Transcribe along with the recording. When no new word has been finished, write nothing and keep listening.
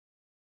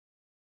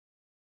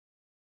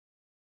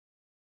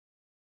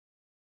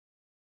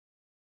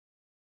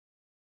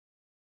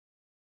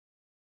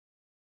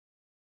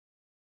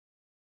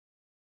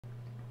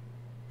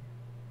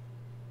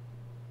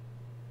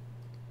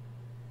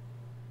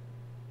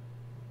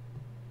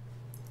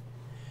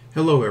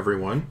Hello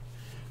everyone.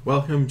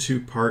 Welcome to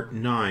part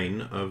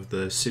 9 of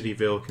the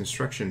Cityville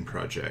construction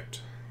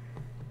project.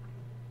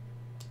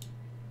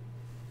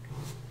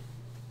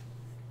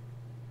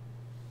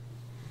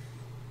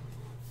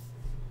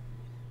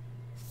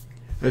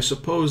 I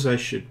suppose I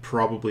should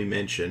probably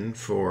mention,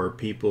 for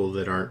people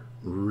that aren't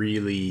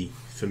really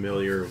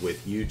familiar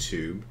with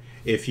YouTube,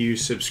 if you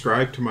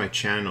subscribe to my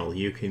channel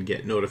you can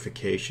get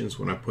notifications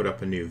when I put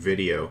up a new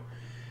video.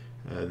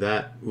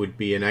 That would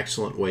be an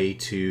excellent way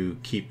to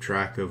keep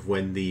track of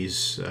when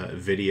these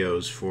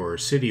videos for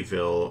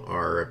Cityville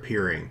are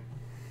appearing.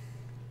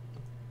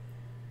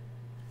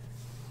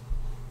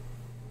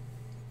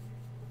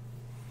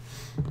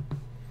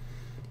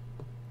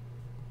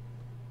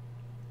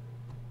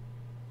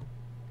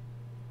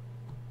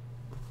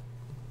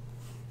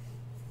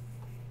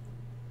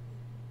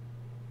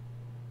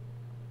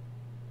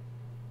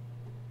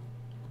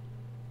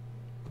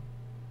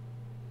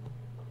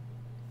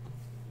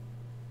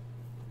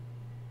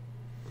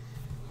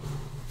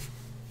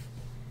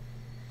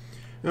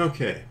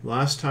 Okay,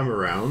 last time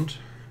around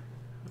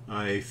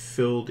I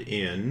filled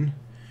in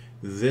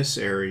this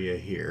area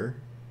here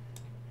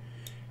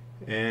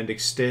and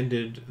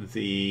extended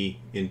the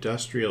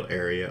industrial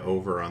area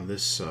over on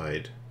this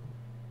side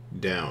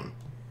down.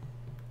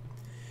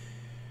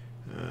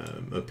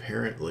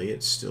 Apparently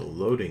it's still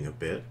loading a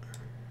bit.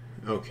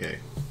 Okay.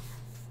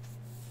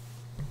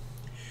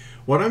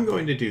 What I'm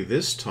going to do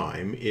this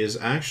time is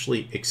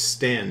actually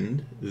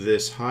extend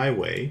this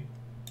highway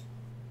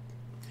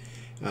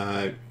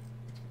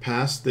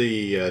past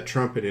the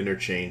Trumpet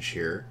interchange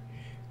here,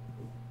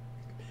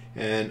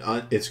 and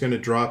it's going to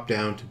drop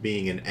down to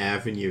being an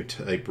avenue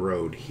type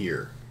road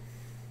here.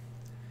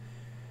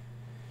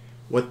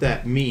 What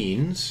that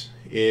means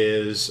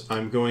is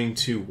I'm going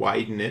to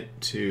widen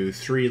it to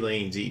 3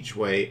 lanes each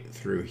way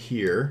through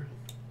here,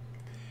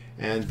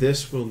 and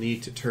this will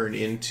need to turn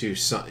into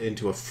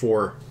a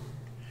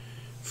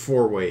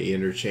four-way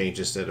interchange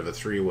instead of a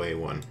 3-way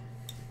one.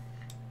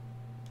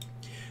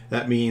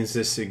 That means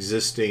this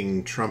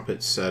existing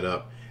Trumpet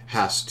setup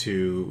has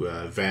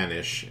to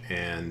vanish,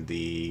 and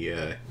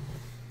the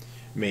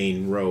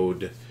main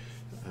road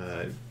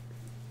and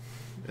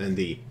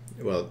the,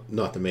 well,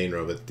 not the main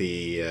road, but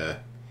the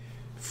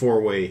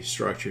 4-way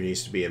structure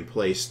needs to be in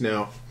place.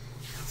 Now,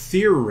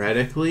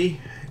 theoretically,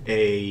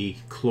 a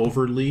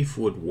cloverleaf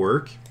would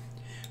work,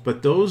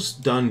 but those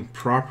done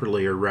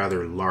properly are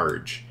rather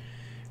large.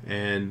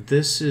 And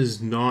this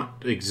is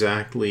not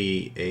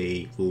exactly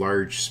a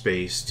large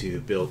space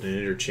to build an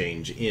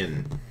interchange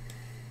in.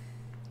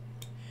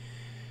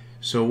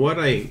 So what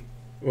I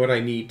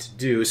need to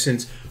do,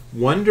 since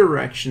one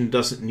direction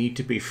doesn't need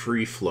to be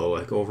free flow,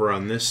 like over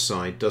on this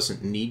side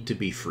doesn't need to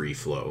be free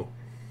flow,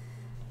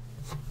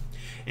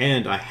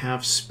 and I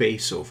have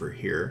space over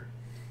here,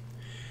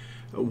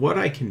 what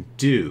I can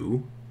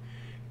do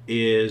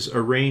is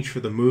arrange for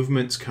the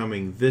movements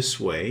coming this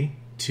way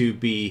to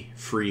be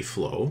free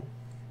flow,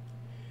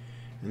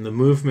 and the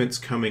movements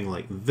coming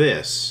like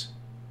this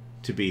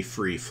to be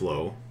free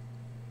flow,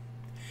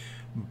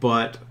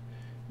 but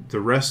the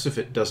rest of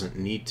it doesn't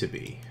need to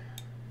be.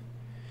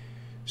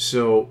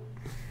 So,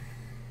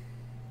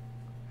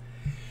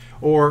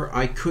 or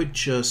I could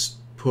just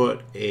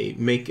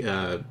make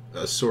a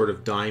sort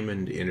of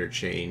diamond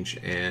interchange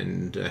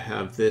and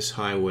have this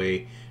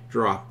highway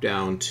drop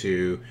down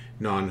to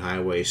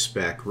non-highway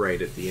spec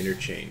right at the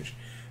interchange.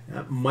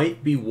 That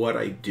might be what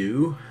I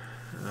do.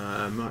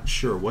 I'm not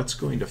sure what's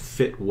going to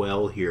fit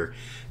well here.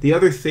 The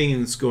other thing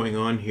that's going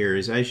on here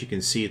is, as you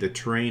can see, the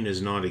terrain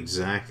is not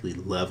exactly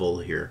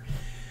level here.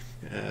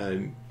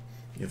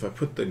 If I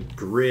put the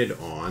grid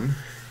on,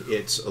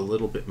 it's a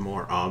little bit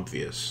more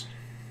obvious.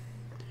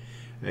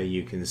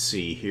 You can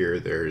see here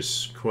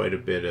there's quite a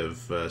bit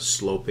of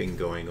sloping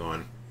going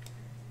on.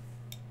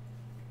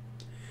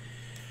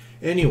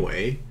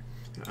 Anyway,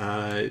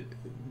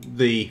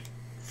 the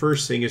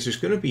first thing is there's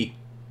going to be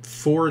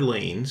 4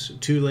 lanes,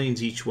 2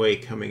 lanes each way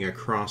coming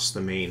across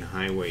the main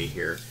highway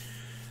here.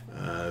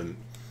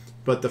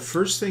 But the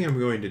first thing I'm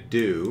going to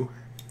do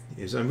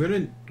is I'm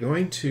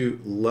going to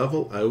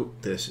level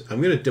out this.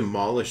 I'm going to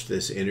demolish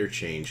this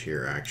interchange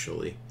here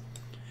actually,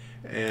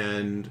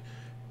 and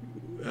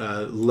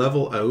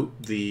level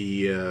out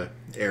the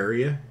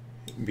area,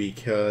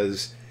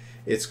 because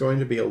it's going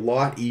to be a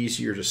lot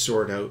easier to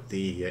sort out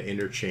the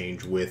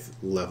interchange with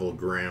level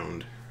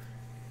ground.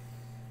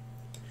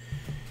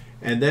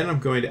 And then I'm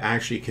going to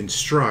actually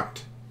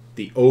construct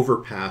the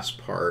overpass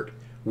part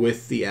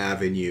with the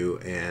avenue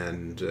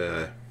and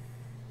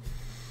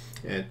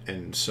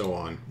so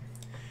on.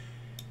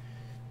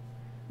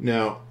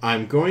 Now,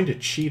 I'm going to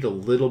cheat a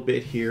little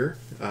bit here.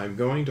 I'm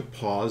going to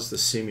pause the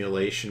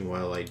simulation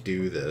while I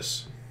do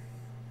this.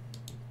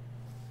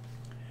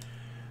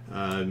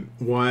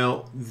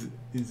 While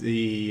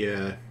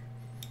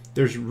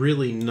there's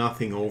really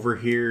nothing over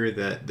here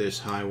that this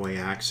highway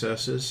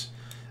accesses,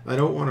 I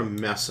don't want to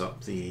mess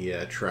up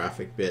the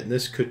traffic bit, and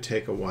this could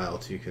take a while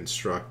to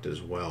construct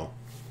as well.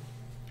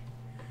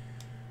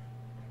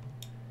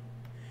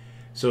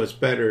 So it's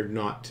better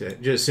not to,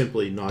 just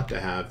simply not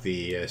to have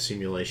the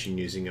simulation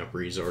using up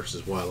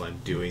resources while I'm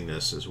doing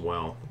this as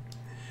well.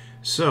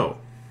 So,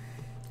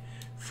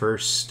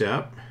 first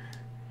step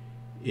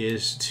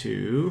is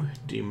to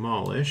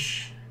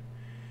demolish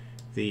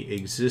the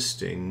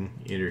existing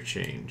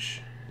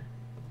interchange.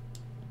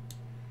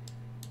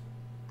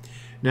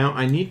 Now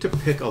I need to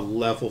pick a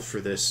level for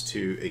this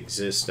to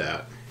exist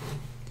at.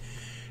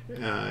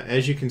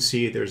 As you can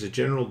see, there's a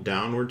general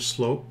downward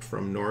slope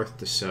from north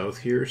to south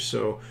here,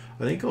 so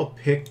I think I'll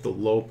pick the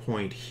low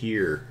point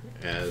here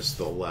as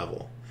the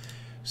level.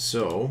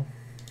 So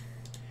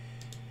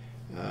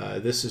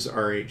this is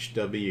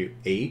RHW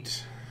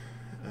 8,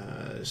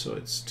 so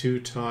it's 2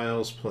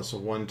 tiles plus a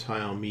 1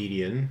 tile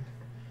median.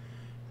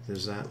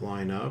 Does that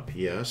line up?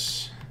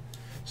 Yes.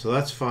 So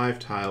that's 5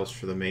 tiles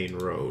for the main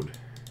road.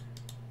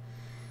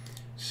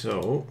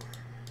 So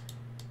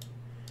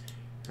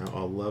now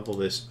I'll level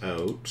this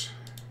out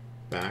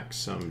back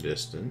some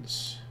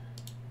distance.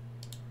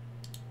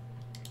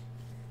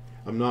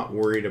 I'm not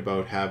worried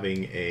about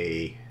having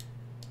a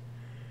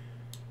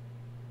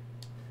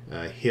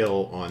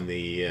hill on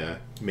the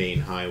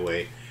main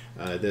highway.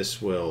 This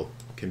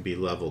can be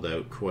leveled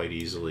out quite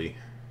easily.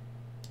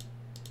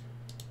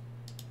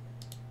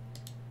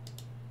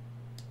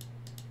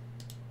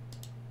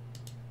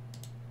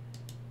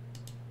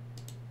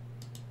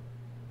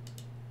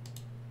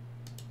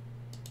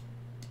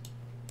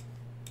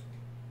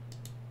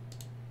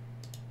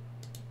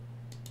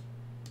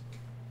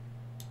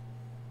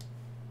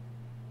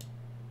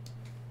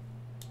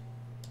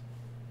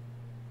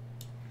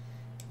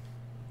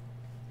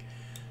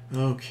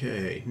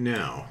 Okay,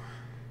 now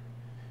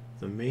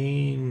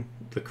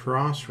the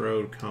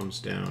crossroad comes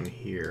down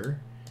here,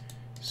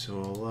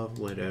 so I'll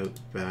level it out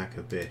back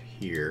a bit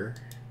here.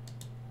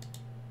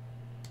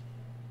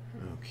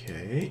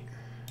 Okay,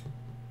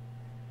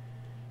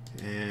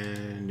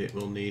 and it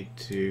will need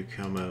to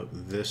come out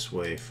this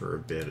way for a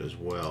bit as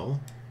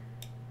well.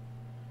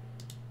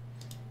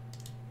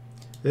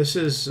 This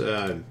is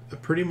a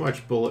pretty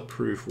much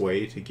bulletproof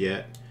way to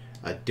get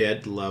a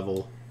dead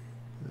level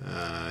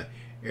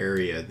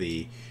area.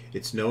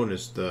 It's known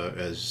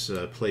as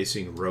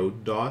placing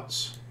road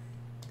dots,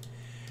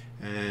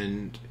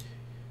 and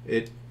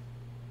it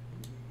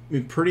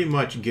pretty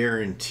much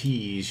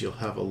guarantees you'll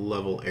have a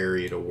level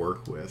area to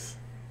work with.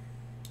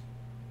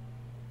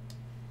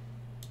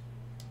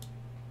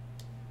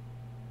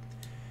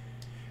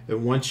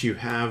 And once you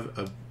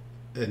have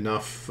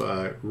enough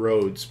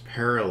roads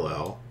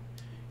parallel,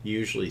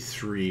 usually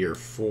 3 or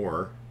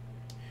 4,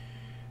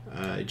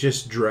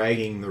 just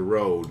dragging the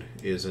road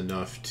is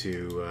enough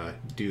to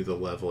do the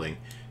leveling.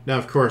 Now,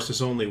 of course,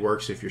 this only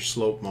works if your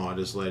slope mod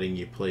is letting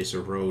you place a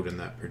road in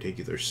that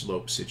particular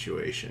slope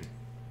situation.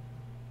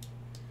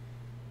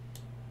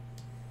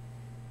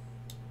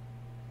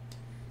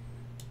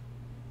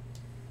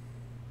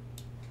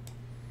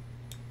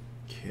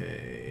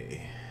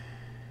 Okay.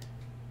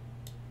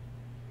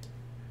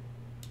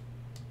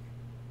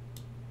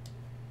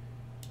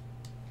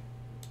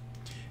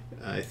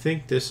 I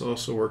think this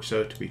also works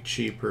out to be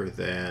cheaper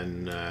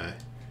than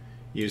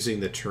using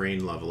the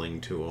terrain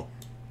leveling tool.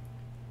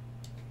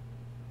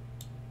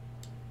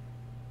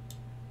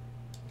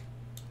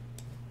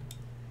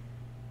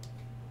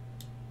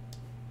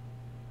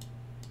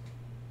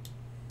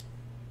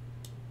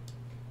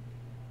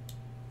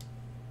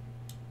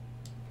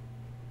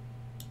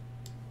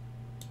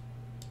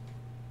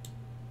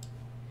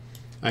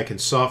 I can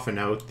soften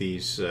out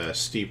these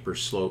steeper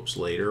slopes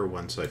later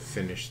once I've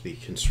finished the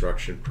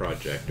construction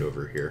project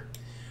over here.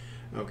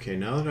 Okay,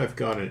 now that I've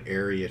got an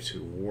area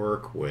to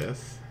work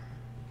with,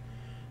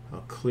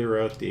 I'll clear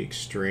out the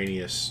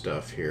extraneous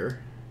stuff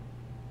here.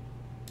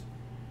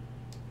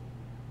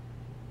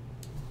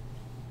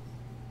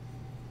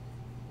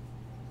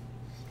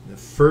 The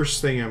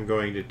first thing I'm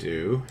going to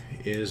do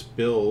is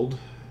build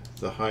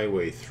the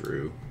highway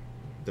through,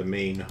 the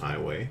main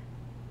highway.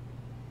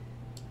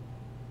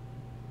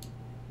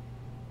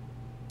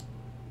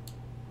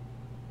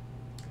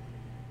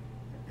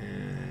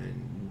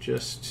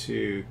 Just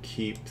to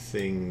keep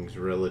things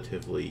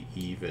relatively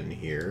even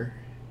here.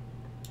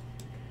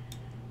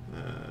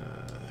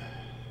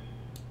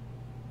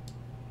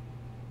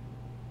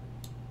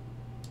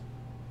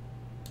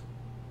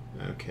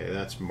 Okay,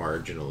 that's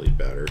marginally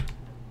better.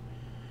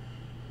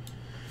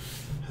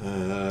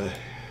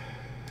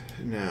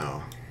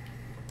 Now,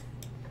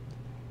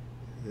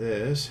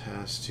 this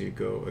has to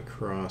go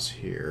across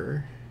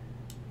here.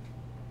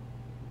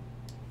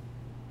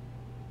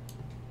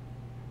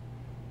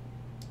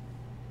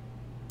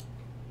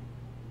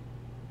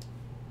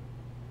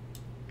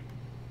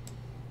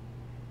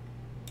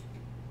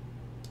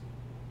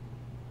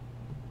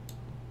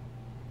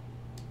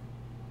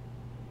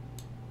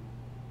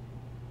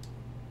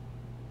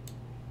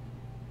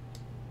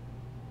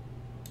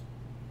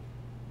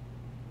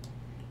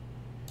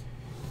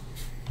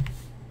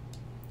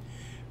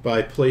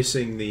 By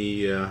placing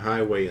the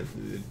highway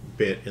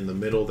bit in the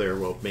middle there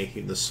while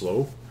making the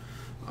slope,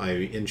 I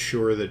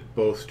ensure that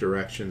both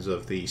directions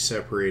of the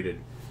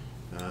separated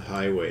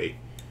highway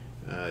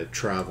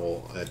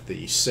travel at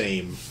the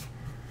same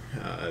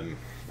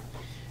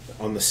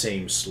on the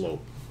same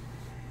slope.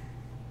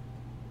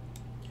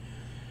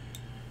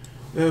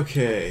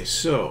 Okay,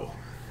 so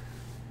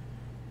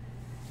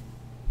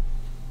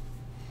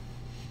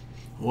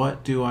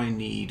what do I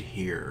need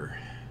here?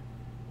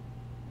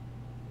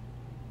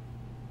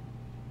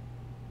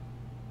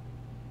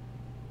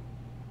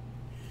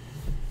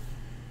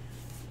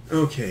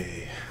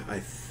 Okay, I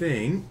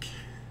think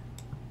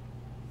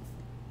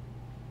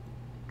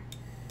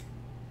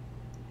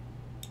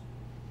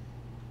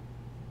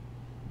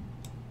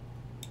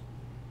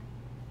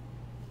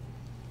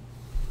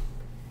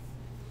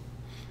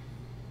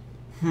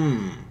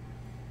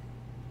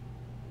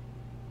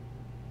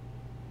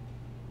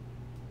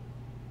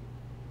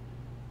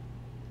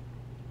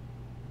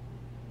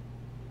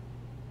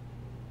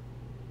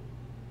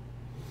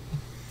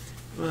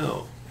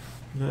well,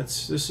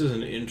 this is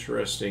an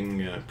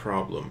interesting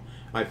problem.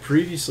 I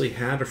previously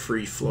had a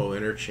free flow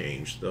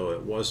interchange, though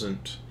it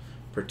wasn't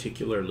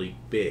particularly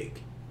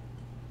big.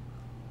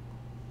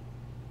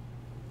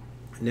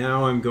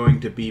 Now I'm going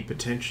to be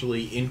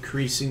potentially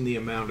increasing the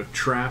amount of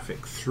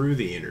traffic through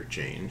the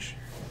interchange.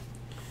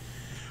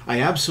 I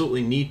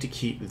absolutely need to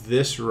keep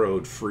this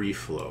road free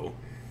flow.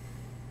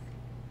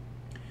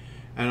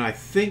 And I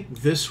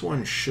think this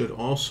one should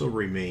also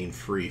remain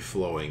free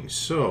flowing.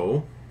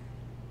 So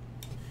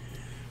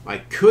I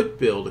could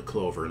build a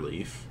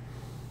cloverleaf,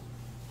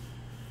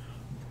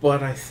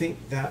 but I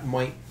think that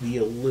might be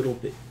a little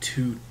bit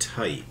too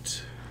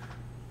tight.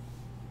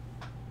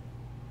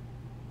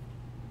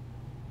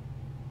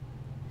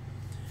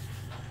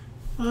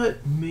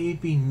 But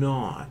maybe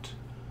not.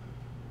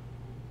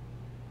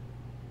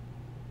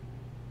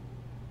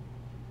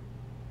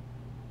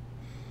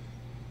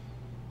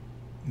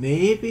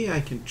 Maybe I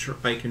can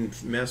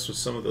mess with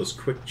some of those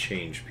quick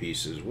change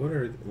pieces.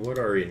 What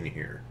are in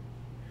here?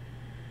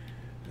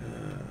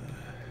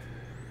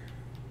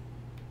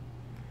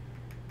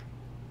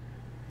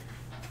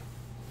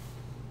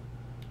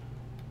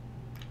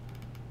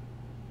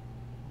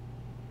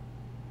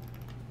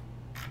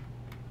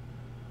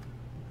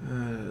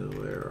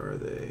 Where are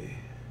they?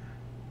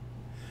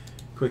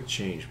 Quick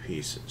change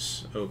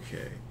pieces.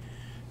 Okay.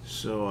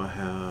 So I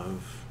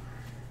have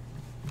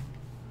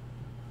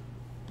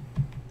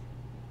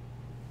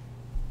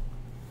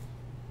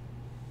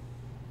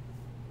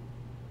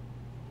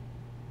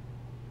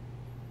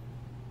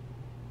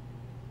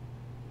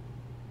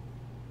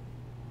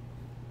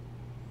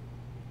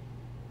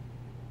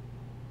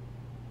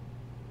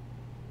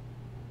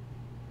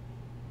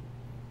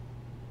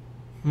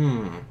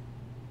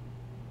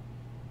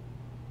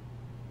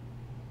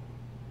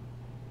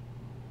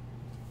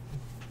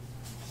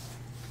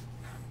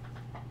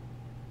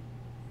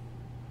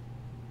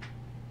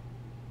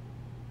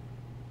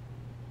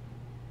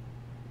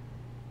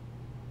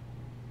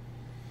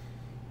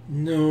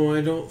No,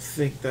 I don't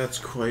think that's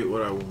quite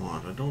what I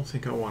want. I don't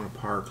think I want a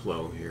park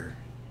low here.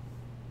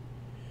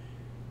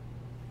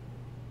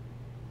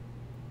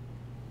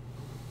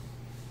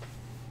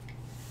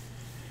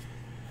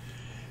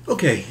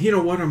 Okay, you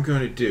know what I'm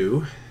going to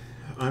do?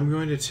 I'm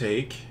going to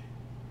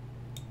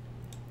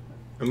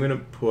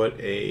put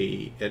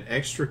an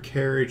extra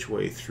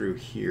carriageway through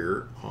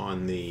here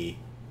on the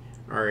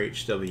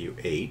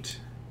RHW8,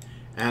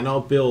 and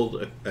I'll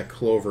build a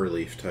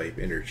cloverleaf type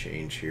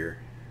interchange here.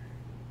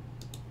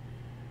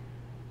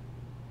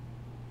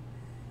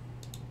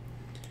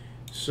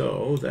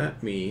 So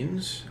that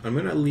means I'm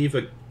going to leave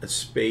a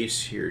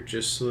space here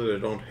just so that I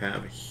don't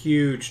have a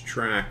huge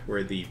track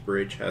where the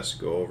bridge has to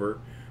go over,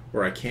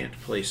 where I can't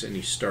place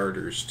any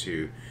starters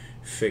to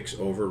fix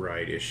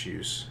override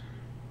issues.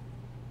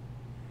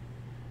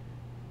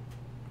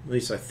 At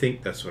least I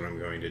think that's what I'm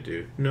going to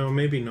do. No,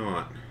 maybe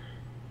not.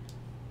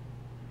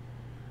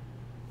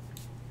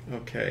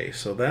 Okay,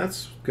 so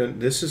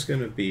this is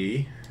going to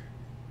be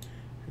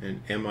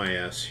an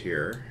MIS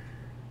here.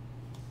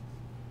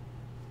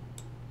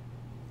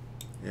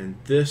 And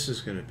this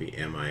is going to be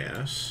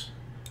MIS.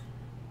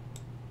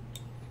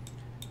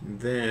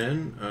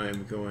 Then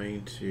I'm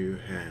going to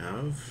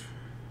have,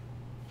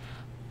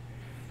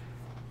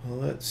 well,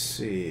 let's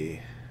see.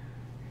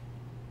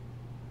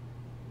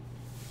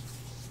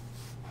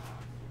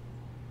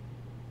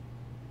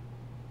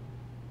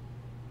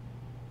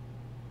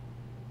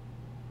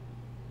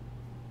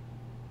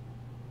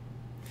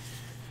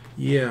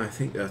 Yeah, I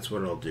think that's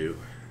what I'll do.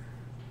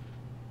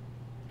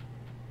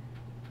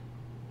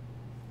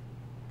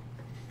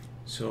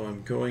 So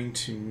I'm going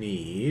to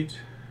need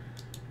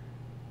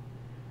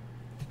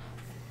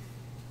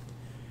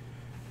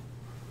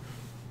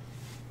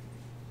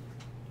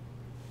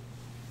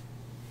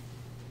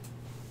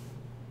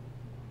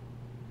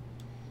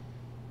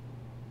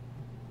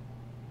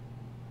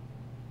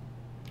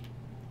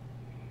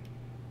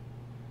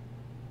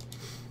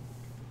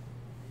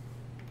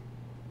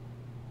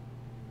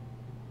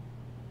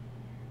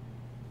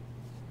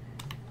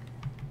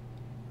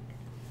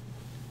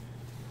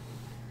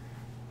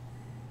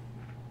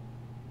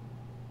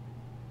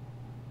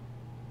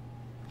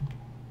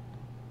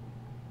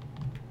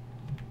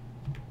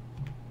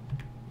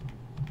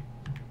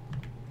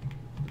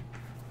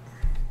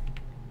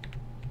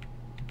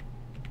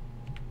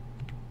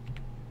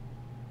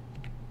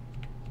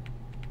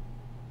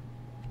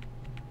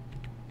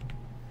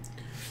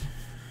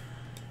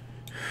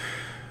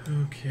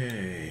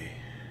Okay.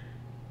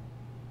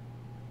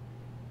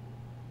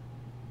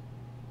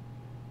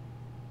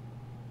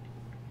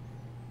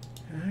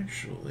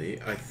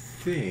 Actually, I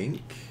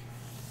think...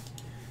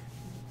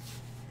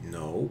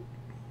 No.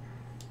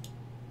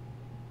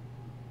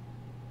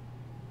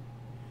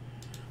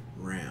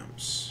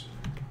 Ramps.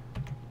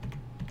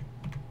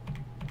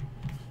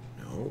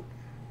 No.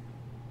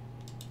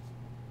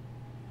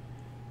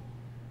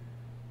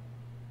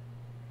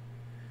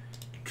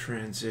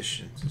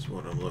 Transitions is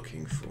what I'm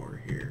looking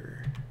for here.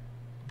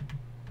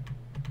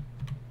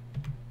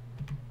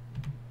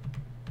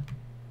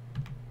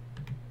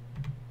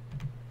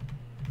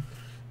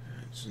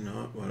 That's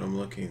not what I'm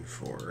looking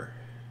for.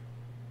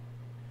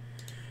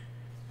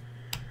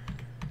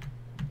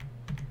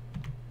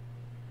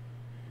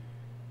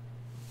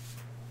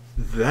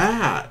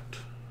 That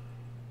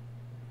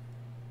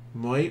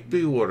might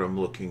be what I'm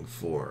looking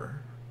for.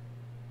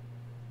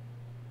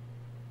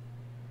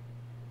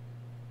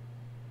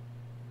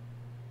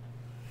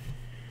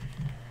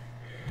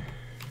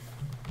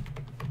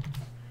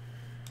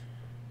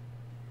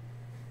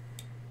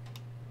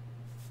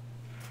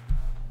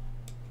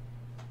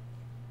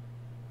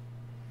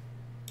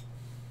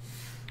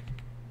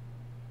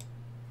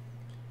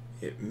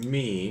 It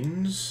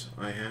means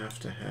I have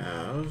to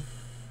have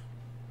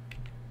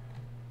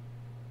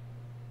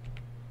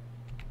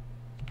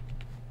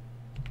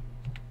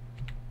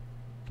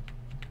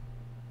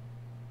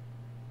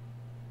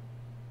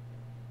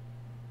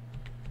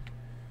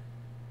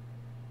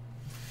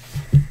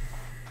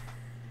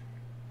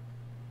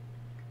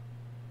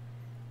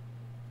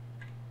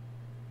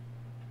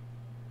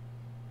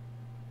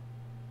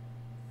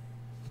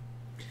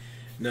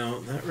no,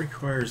 that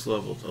requires a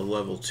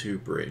level 2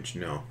 bridge.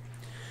 No.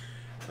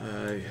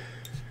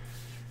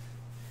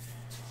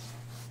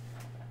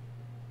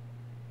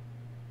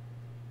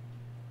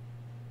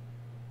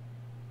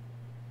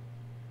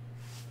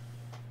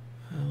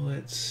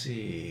 Let's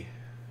see.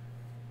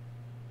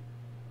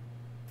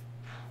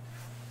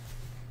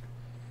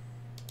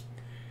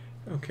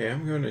 Okay,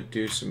 I'm going to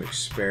do some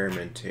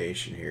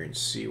experimentation here and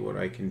see what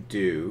I can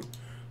do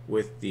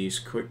with these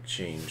quick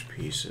change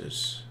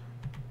pieces.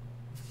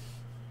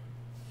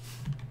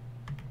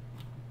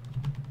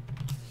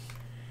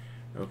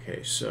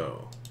 Okay,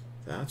 so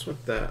that's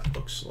what that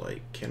looks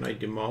like. Can I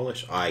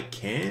demolish? I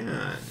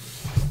can.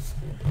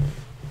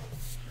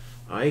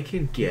 I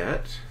can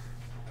get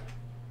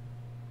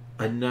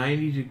a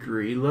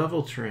 90-degree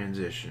level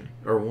transition,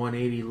 or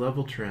 180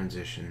 level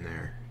transition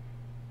there.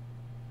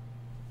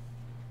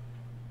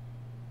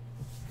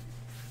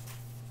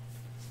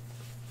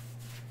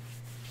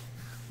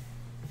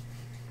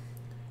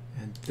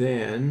 And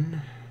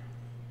then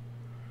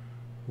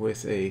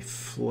with a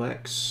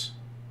flex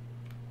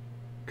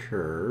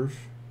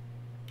curve,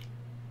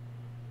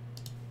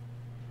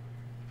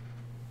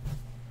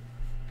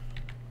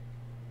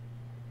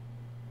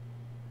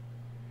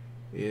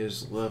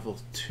 is level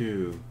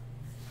 2.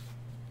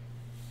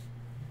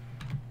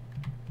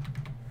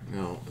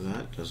 No,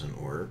 that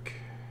doesn't work.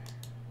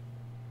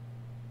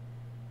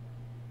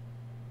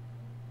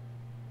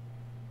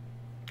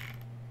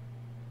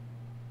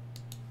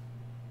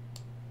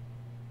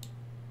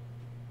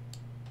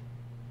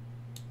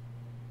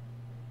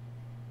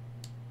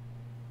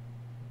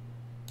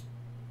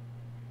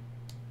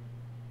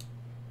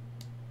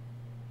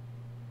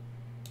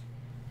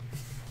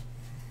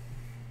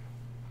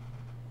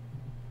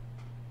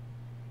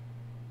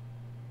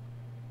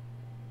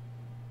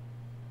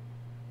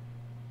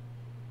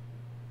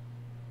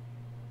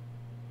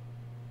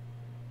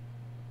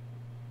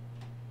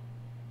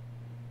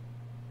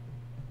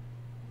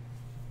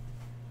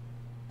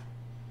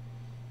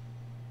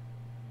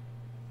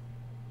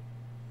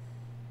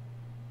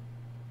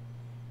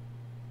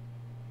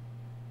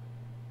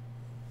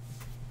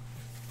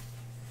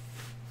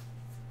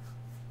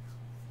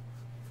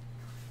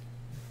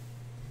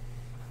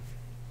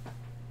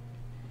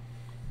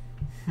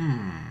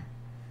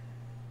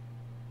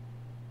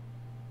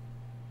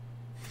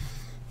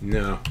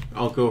 No,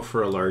 I'll go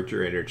for a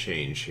larger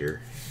interchange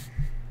here.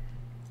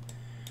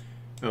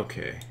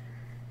 Okay.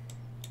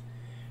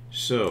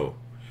 So,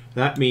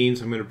 that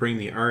means I'm going to bring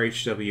the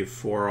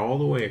RHW4 all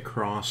the way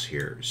across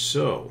here.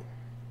 So,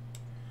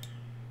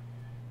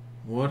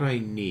 what I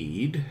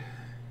need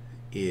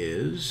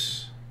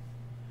is,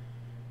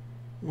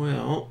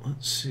 well,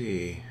 let's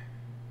see.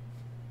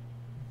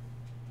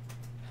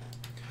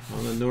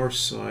 On the north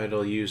side,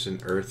 I'll use an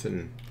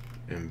earthen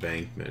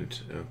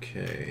embankment.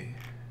 Okay.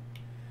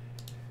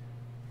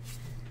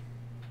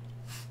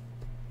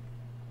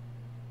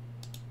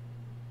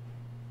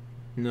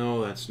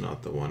 No, that's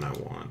not the one I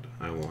want.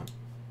 I want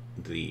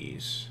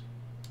these.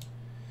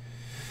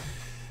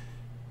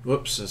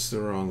 Whoops, that's the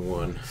wrong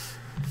one.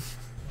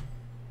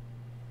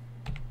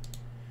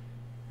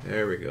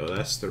 There we go,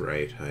 that's the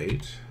right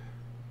height.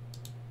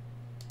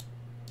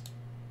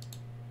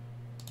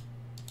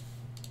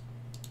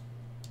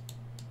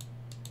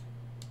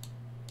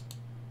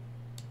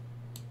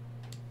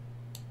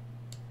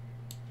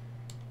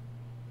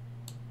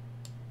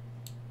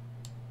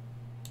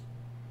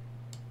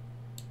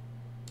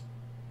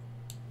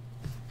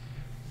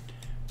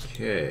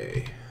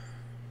 Okay.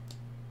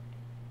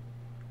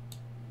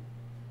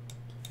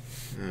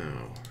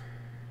 Now,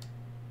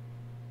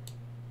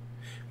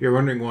 if you're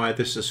wondering why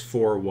this is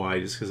 4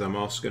 wide, it's because I'm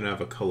also going to have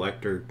a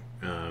collector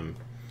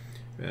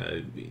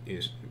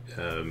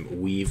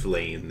weave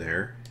lane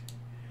there.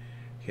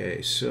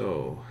 Okay,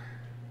 so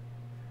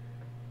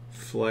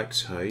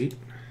flex height.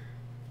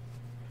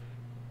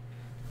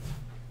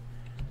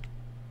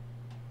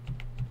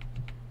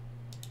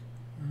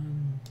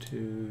 One,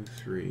 two,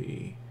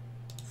 three,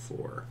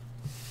 4.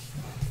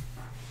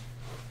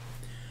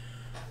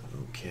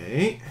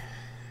 Okay.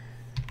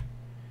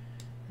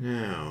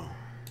 Now,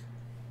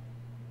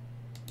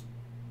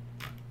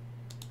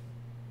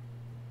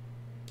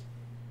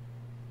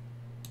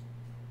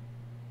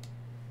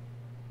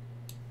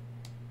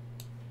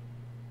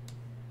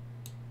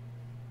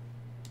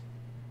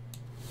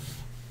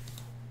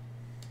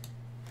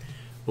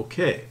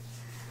 okay.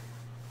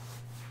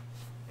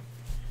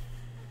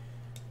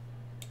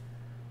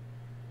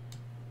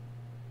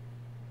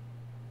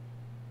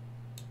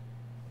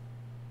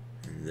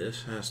 And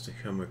this has to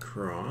come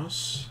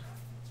across.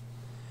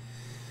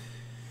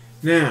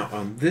 Now,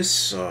 on this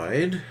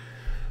side,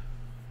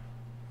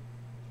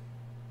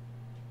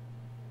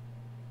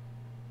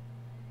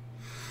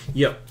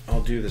 yep,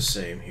 I'll do the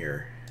same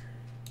here.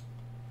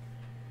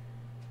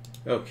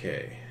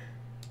 Okay.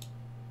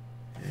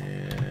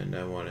 And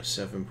I want a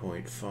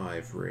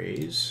 7.5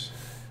 raise.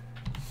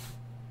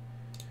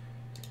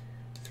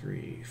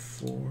 3,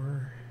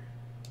 4.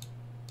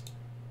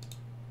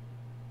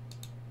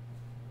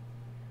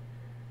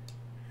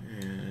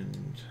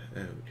 And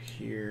out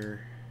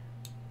here.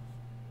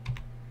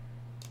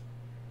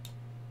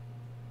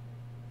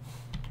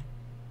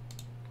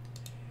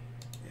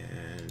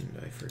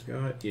 And I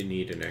forgot you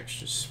need an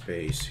extra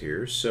space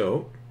here.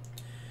 So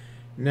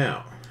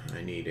now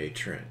I need a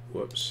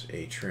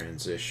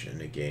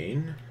transition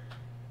again.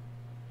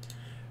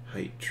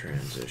 Height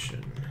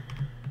transition.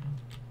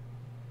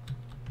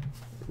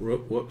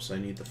 Whoops, I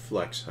need the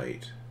flex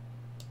height.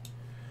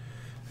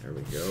 There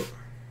we go.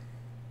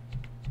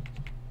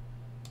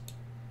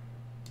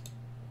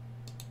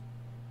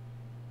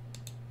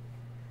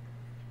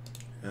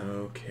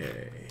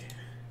 Okay.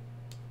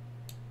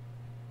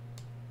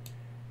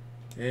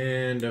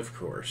 And of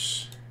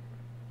course,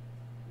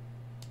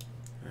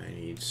 I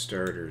need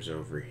starters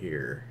over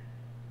here.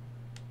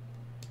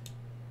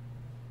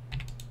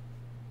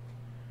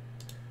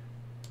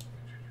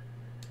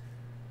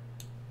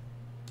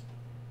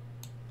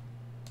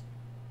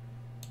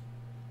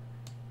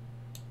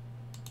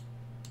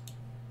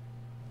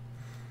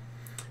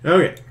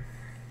 Okay.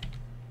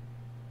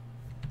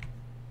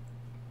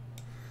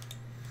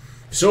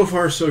 So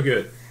far, so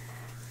good.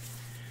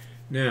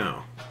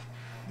 Now,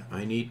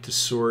 I need to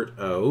sort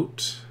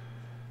out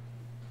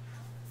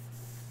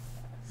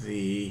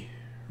the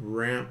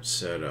ramp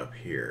setup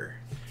here.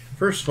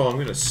 First of all, I'm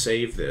going to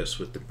save this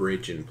with the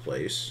bridge in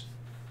place.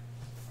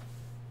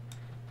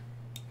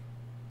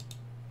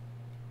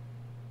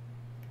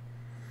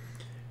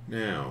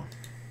 Now,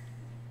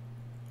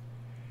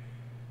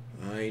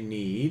 I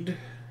need,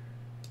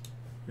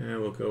 and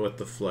we'll go with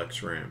the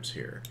flex ramps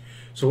here.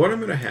 So what I'm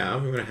going to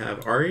have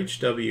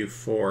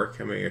RHW4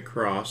 coming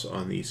across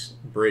on these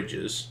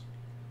bridges.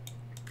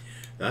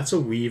 That's a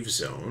weave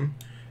zone.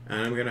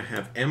 And I'm going to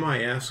have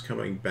MIS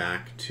coming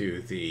back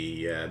to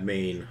the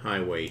main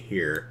highway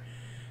here.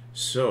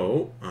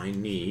 So I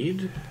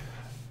need,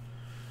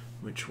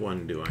 which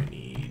one do I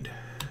need?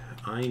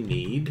 I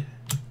need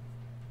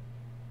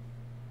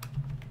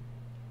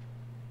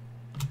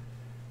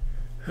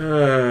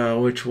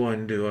which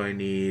one do I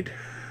need?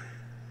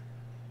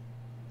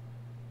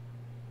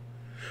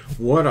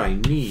 What I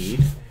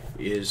need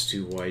is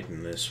to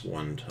widen this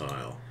one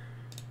tile.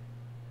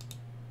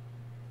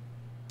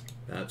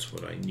 That's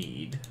what I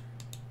need.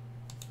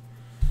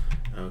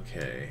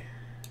 Okay.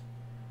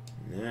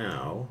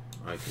 Now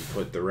I can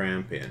put the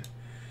ramp in.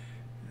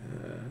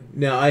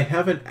 Now I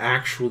haven't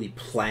actually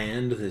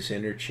planned this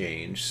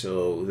interchange,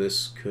 so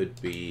this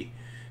could be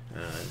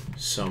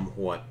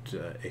somewhat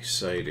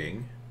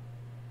exciting.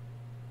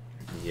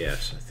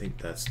 Yes, I think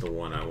that's the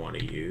one I want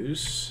to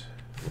use.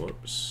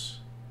 Whoops.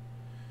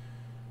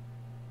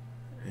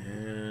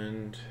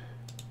 And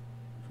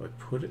if I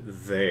put it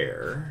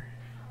there,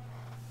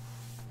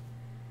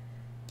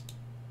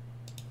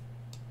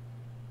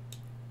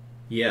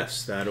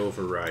 yes, that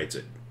overrides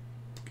it.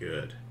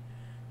 Good.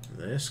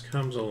 This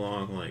comes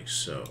along like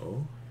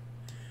so.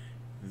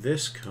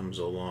 This comes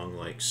along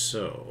like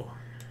so.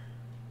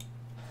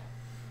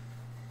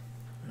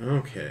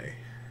 Okay.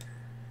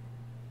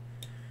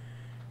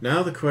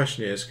 Now the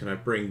question is, can I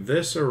bring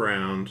this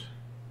around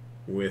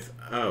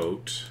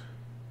without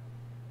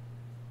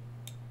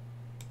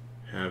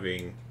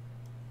having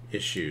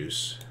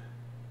issues?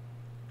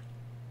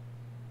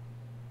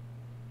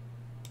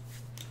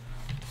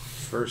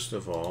 First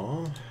of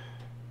all,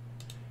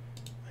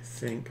 I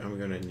think I'm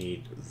going to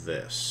need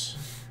this.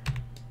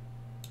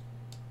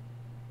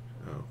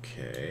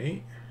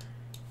 Okay.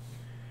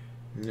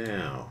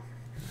 Now,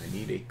 I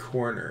need a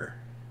corner.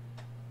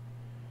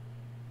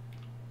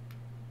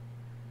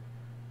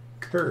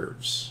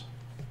 curves.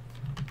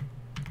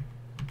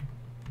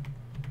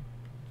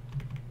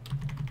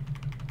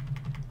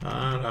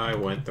 And I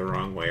went the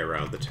wrong way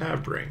around the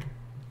tab ring.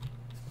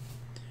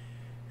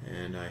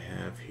 And I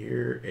have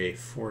here a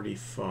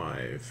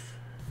 45.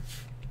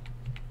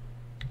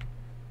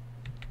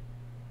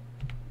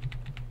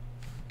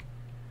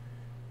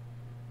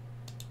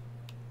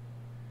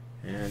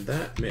 And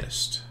that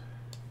missed.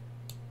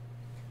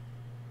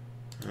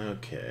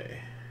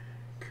 Okay,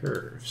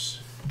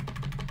 curves.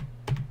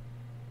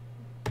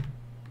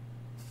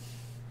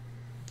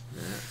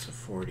 That's a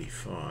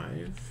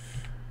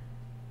 45.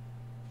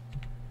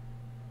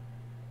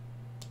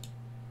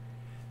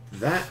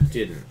 That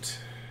didn't.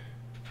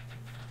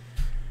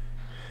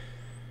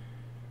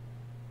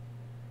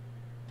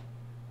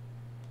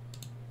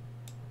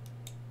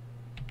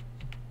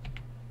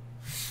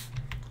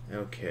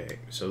 Okay,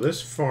 so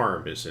this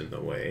farm is in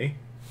the way.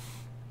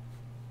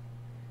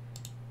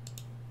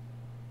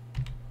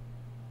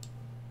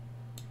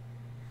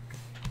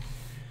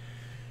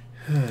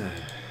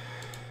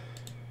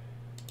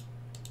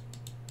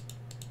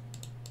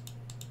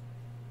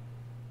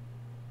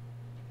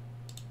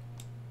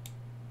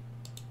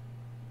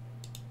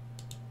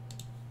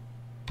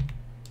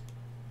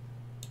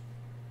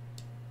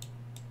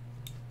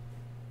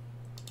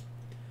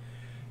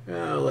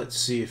 Let's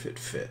see if it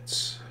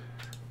fits.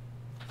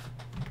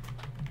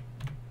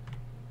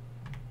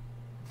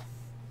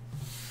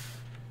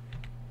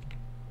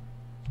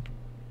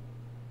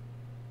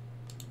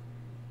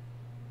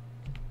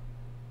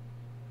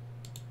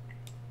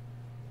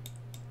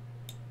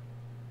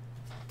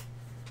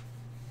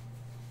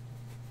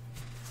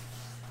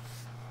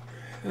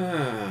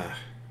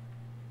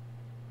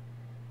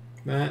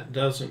 That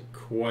doesn't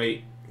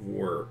quite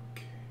work.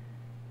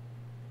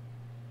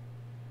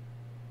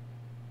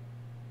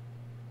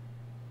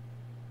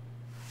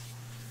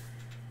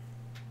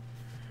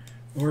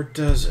 Or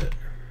does it?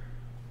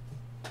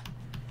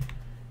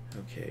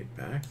 Okay,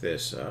 back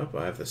this up.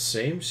 I have the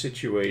same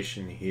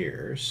situation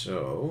here,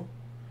 so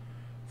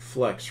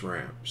flex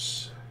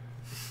ramps.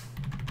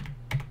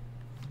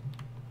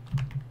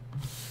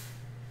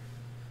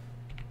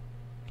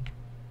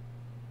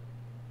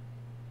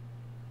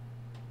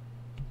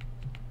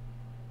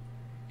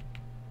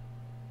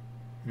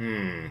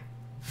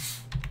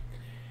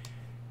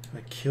 I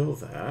kill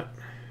that.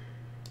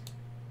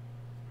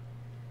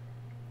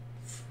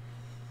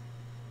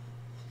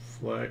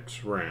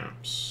 Flex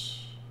ramps.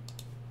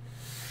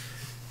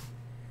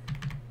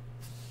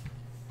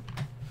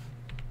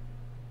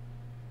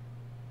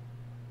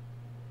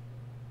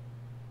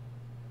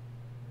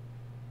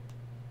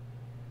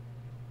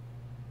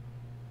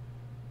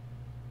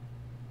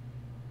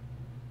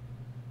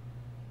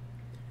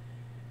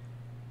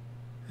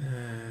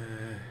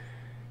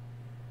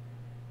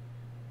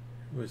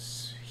 It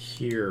was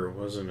here,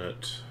 wasn't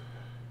it?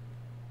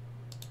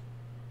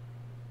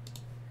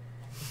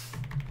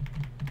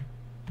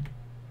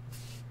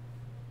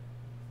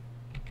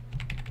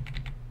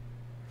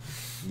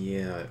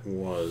 Yeah, it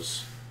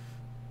was.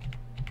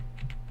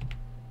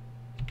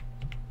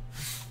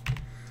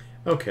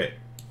 Okay.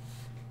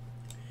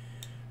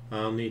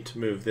 I'll need to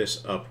move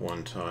this up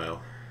one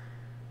tile.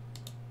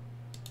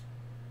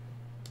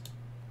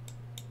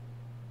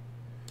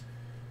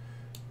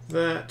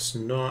 That's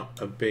not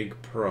a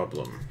big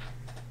problem.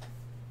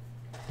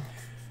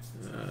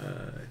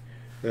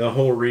 The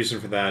whole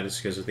reason for that is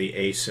because of the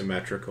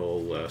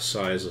asymmetrical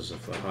sizes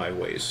of the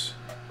highways.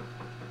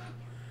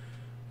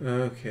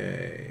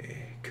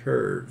 Okay,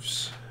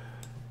 curves.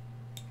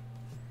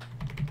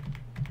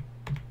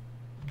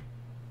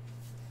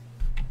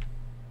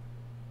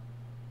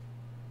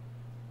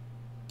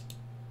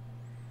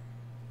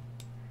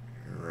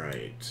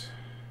 Right.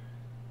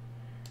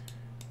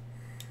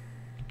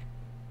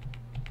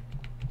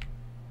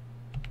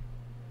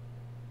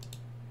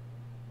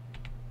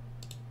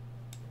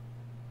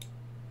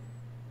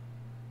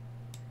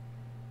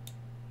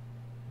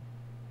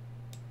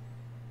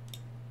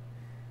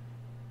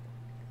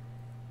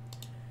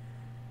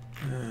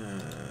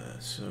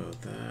 So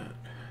that,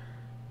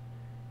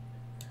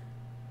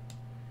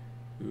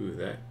 ooh,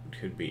 that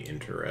could be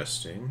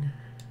interesting.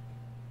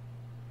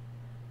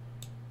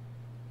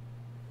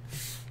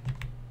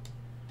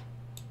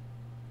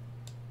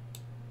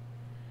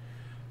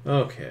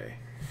 Okay.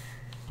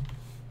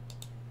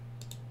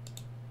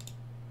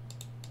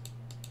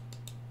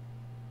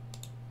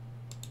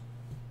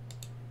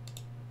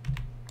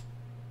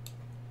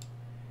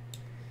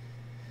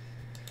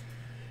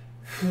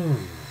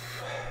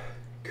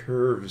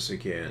 Curves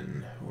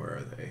again. Where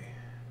are they?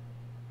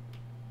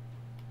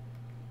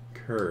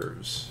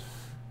 Curves.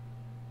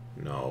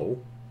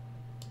 No.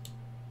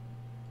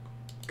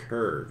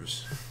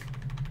 Curves.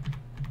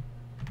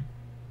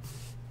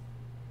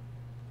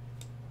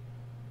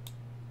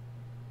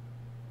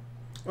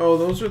 Oh,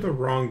 those are the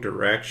wrong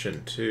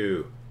direction,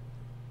 too.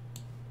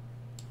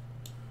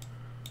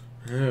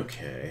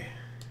 Okay.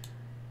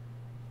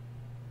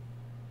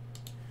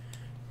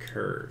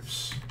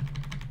 Curves.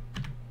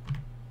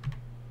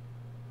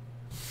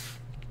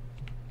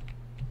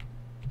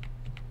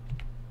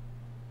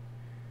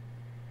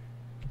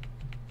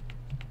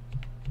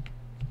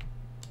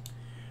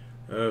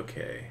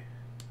 Okay.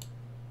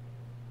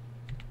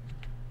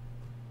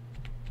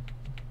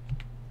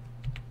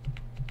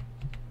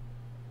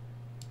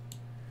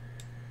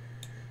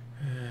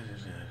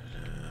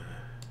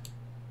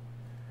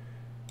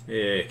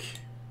 Ick.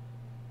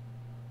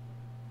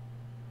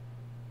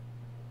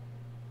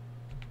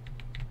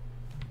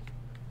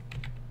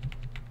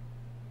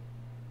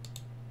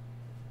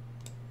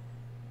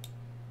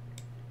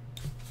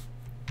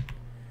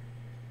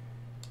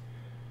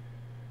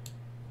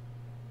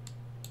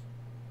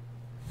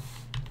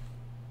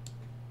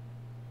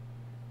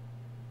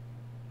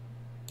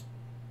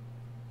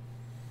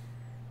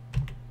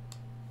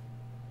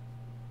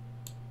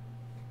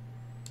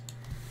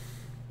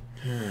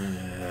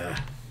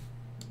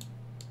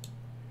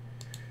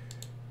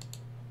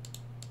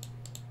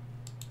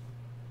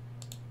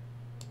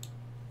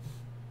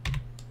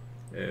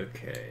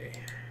 Okay.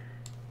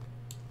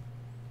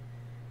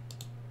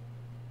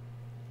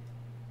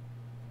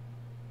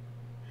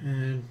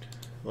 And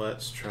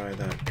let's try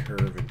that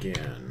curve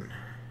again.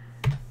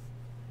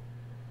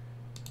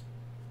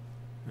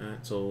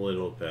 That's a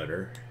little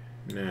better.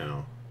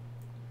 Now,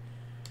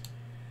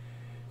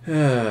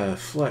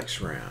 flex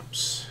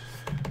ramps.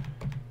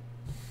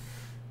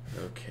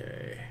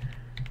 Okay.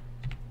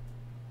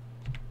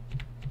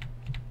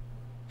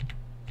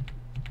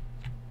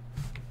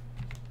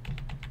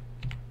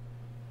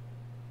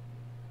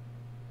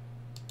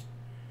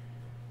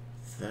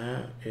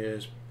 That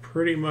is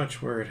pretty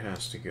much where it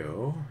has to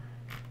go.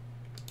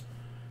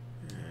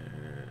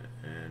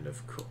 And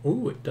of course,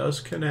 ooh, it does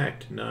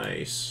connect.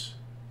 Nice.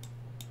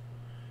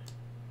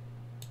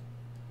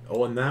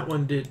 Oh, and that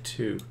one did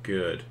too.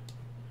 Good.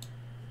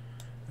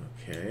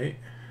 Okay.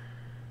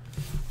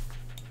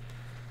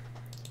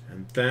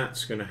 And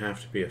that's going to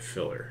have to be a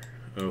filler.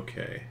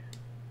 Okay.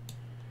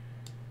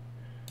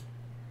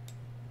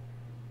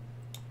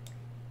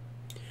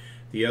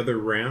 The other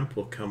ramp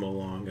will come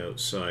along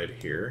outside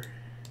here.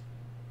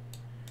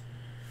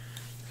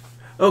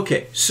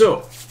 Okay,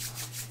 so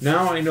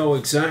now I know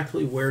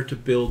exactly where to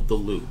build the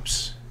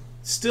loops.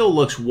 Still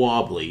looks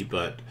wobbly,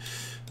 but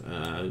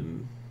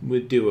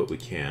we'll do what we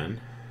can.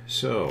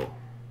 So,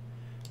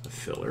 a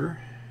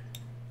filler.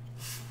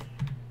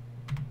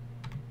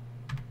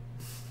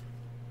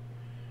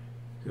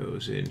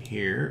 Goes in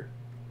here.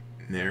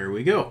 And there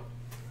we go.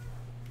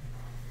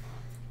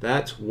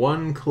 That's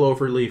one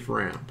cloverleaf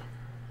ramp.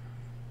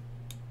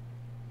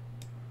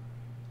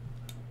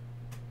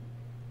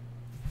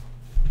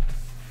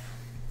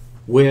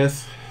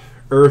 With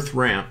earth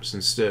ramps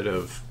instead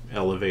of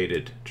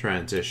elevated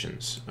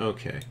transitions.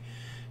 Okay,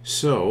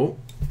 so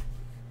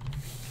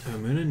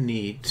I'm going to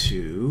need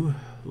to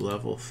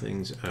level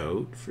things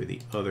out for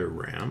the other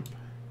ramp.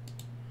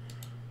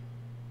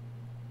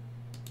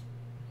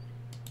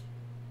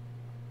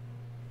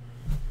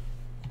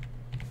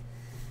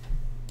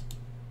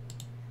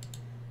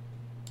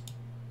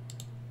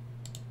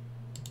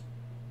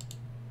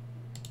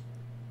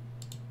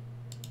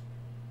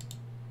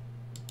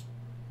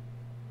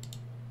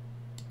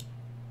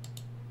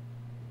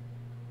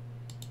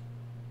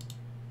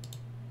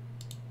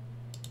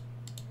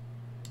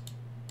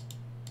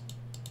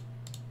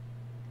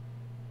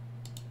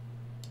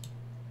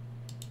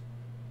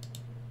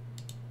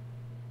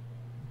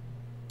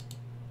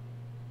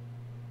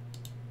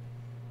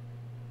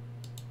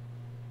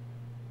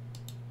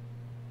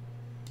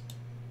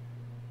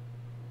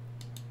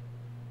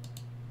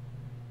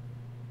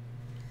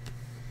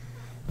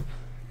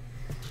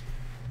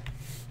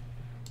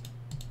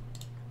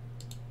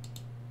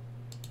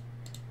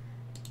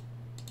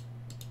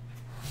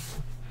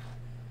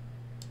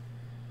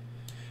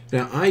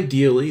 Now,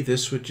 ideally,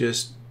 this would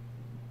just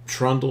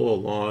trundle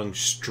along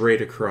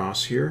straight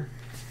across here.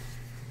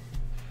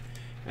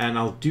 And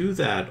I'll do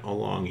that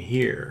along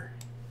here.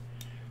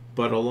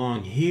 But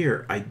along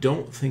here, I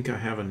don't think I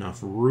have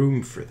enough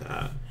room for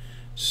that.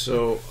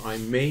 So I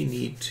may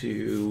need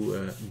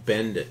to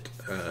bend it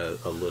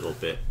a little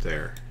bit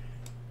there.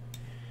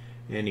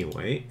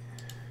 Anyway,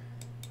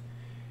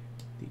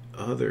 the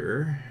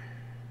other...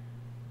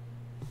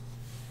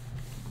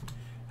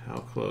 How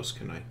close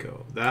can I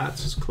go?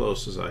 That's as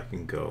close as I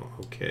can go.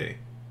 Okay.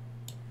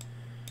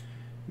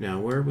 Now,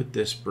 where would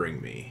this bring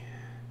me?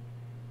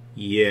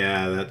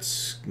 Yeah,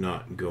 that's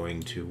not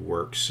going to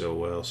work so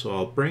well. So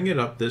I'll bring it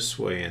up this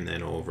way and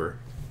then over.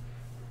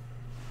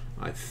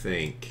 I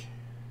think.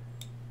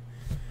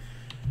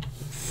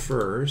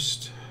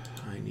 First,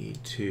 I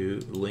need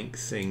to link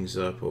things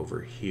up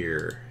over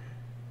here.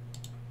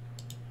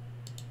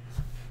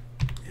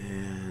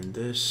 And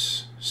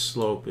this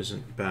slope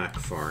isn't back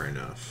far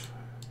enough.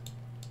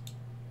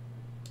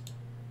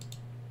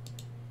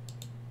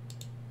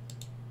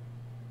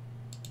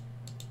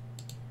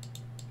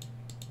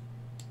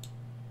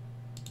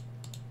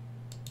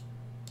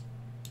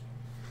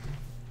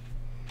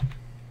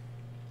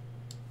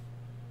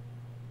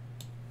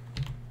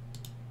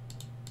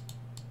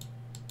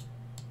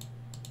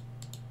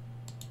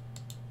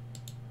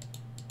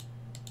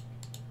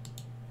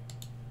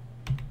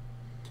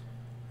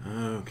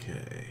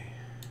 Okay.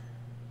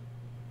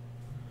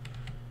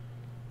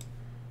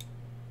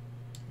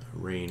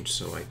 range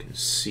so I can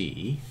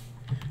see.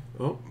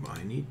 Oh,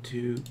 I need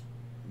to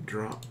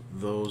drop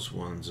those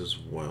ones as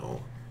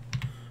well.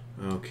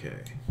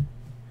 Okay.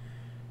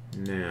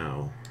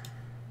 Now,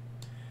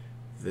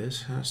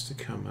 this has to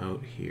come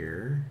out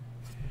here.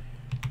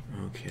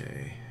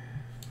 Okay.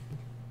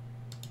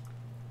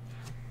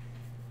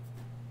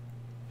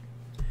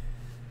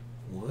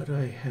 What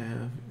I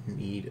have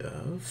need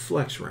of,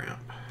 flex ramp.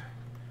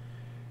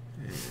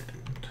 And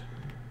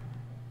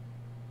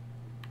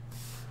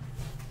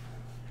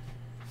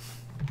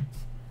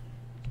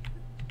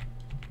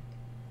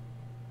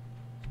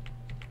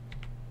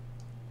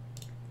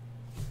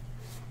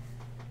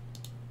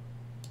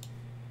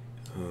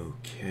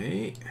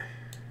okay.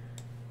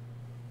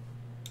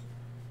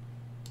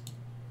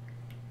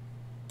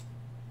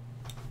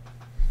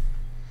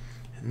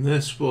 And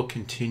this will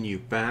continue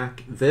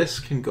back. This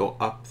can go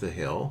up the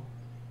hill.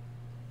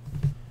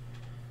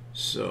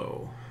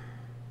 So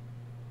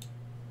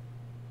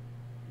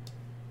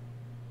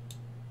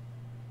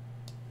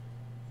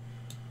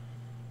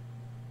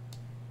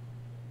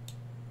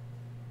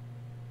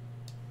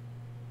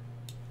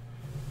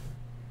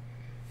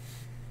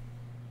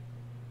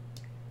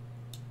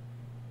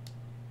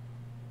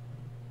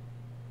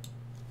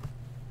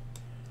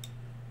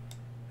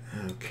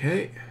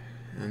okay,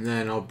 and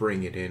then I'll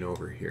bring it in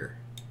over here.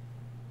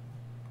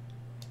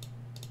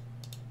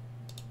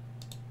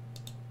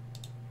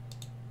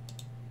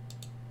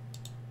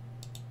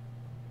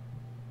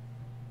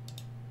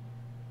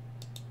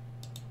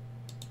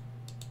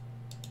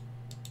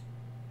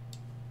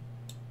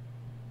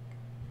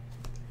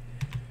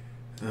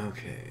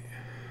 Okay.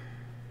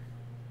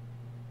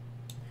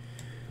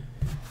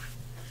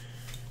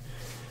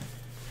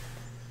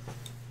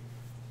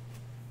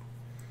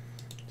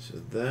 So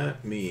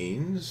that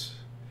means,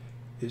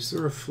 is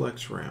there a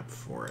flex ramp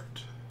for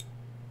it?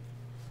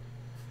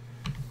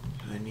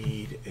 I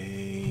need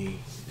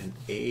an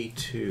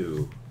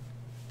A2.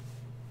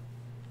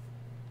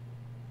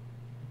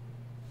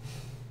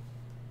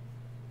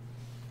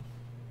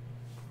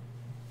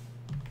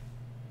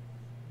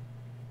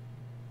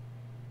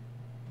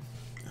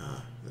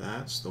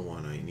 That's the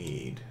one I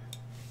need.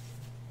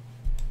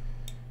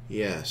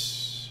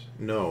 Yes.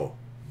 No.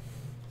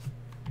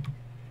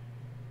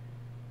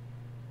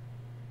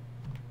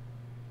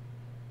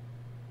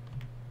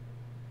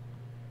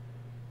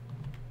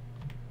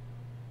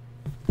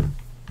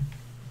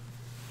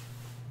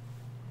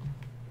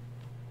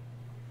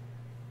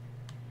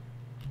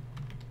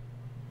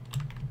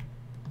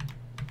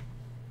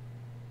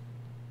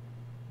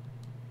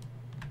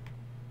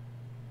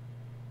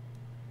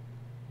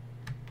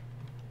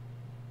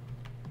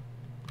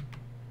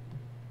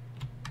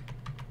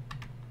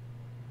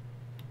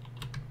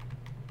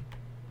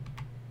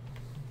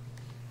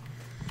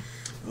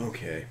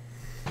 Okay,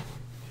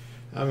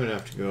 I'm going to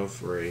have to go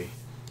for a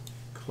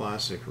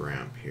classic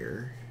ramp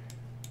here.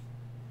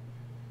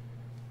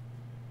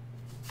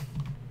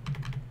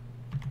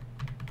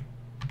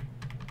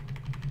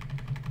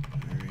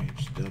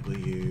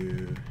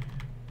 RHW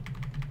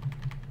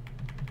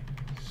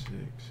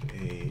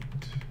 68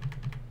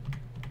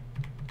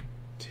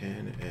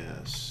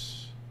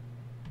 10S.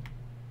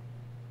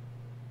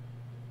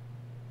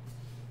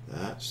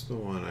 That's the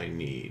one I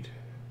need.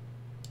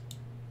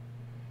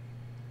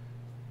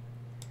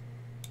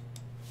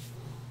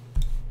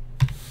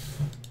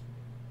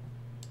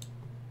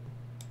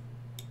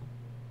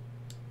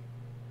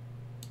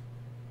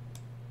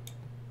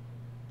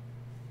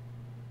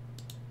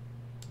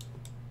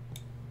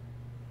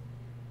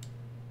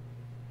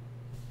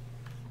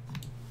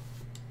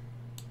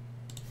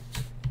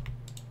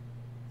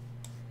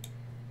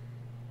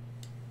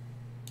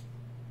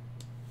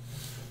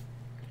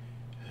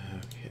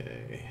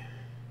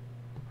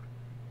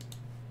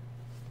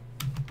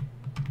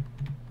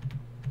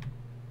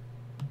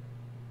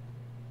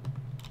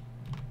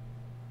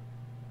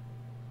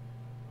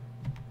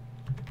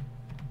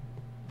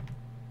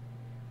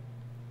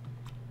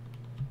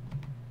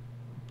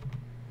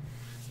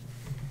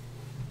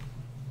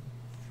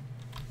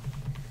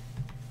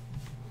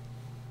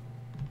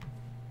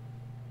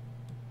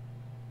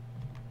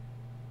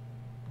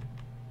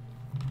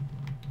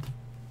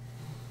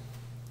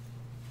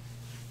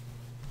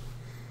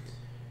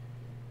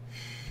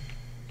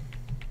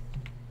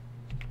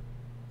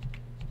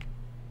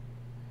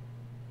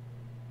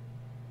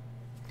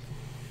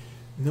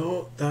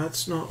 No,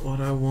 that's not what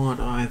I want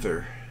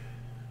either.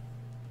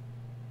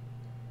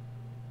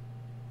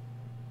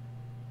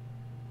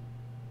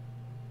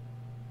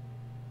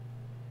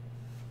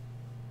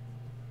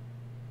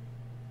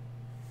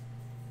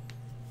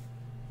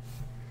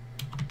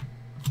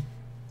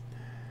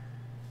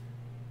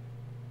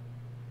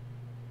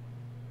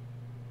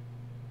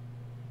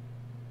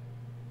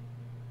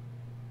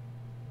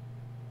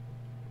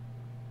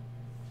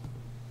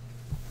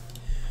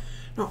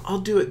 No, I'll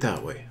do it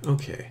that way.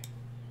 Okay.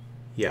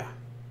 Yeah.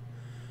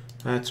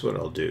 That's what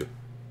I'll do.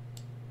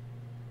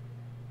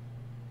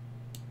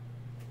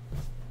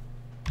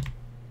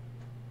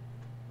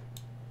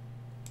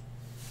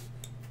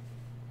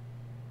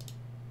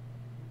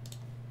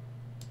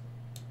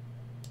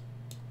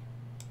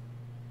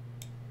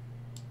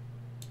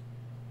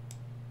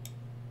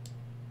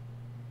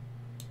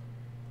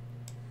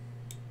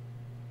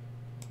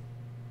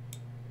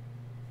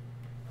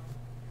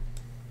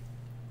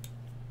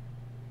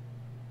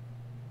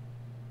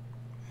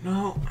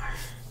 No,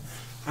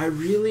 I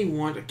really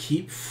want to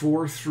keep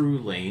 4 through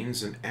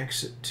lanes and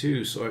exit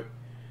 2, so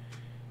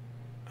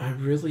I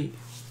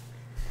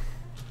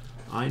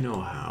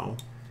know how.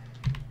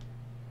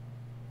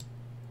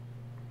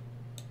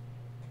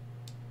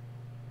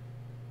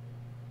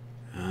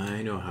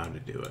 I know how to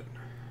do it.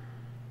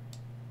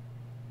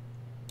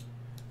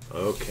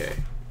 Okay,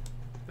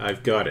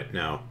 I've got it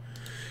now.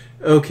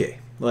 Okay,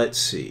 let's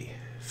see.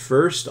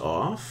 First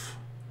off,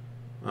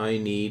 I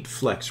need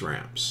flex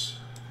ramps.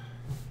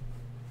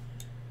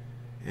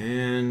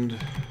 And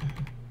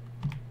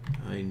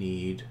I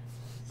need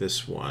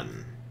this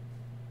one.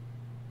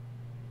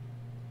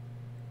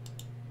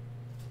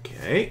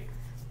 Okay.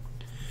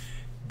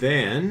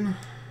 Then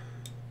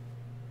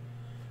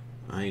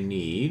I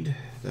need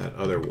that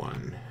other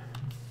one.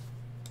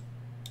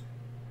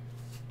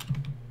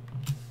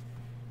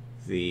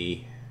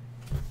 The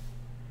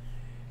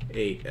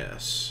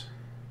 8S.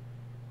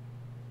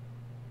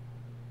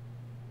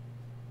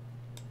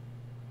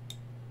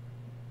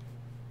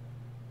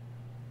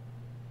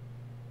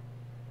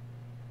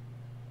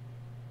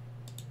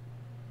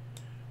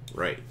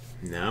 Right,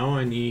 now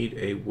I need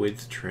a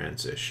width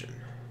transition.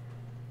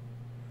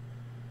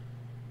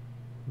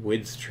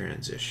 Width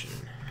transition.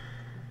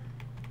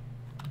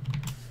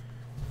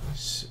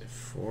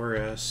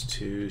 4S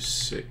to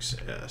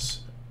 6S.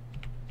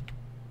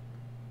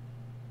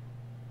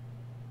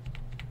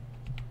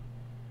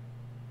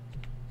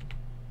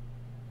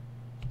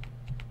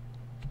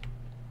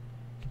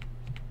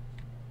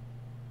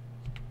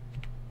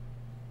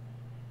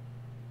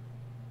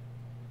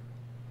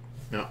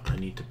 No, I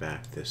need to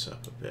back this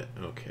up a bit.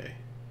 Okay.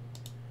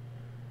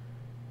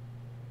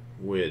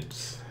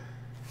 Width.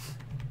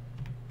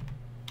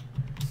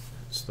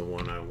 That's the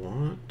one I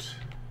want.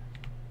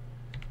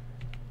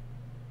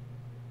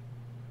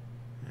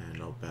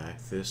 And I'll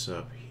back this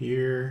up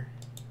here.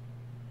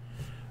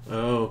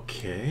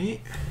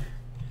 Okay.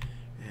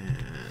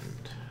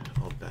 And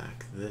I'll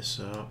back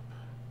this up.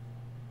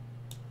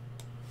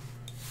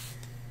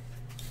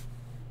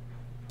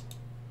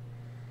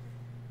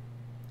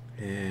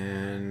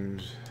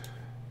 And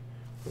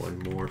one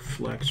more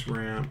flex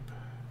ramp.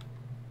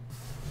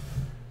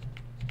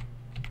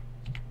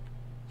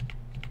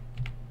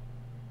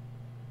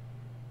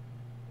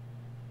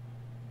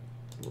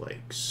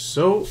 Like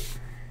so.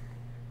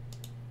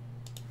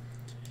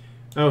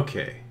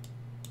 Okay.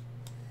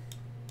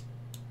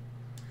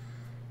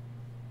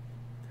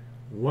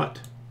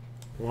 What?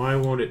 Why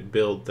won't it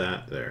build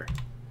that there?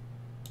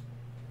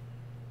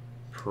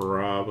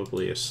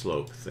 Probably a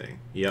slope thing.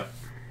 Yep.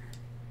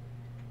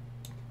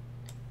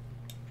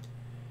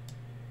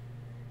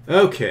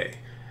 Okay.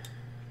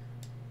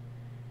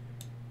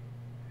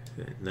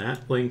 Then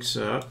that links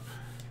up.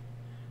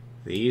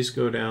 These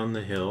go down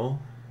the hill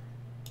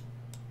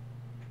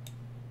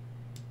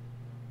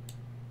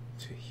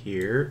to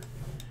here.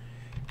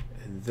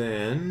 And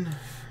then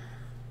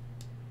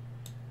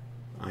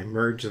I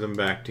merge them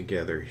back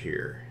together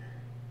here.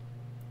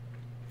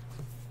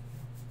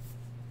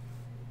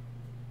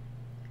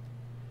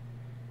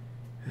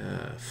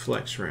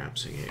 Flex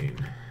ramps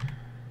again.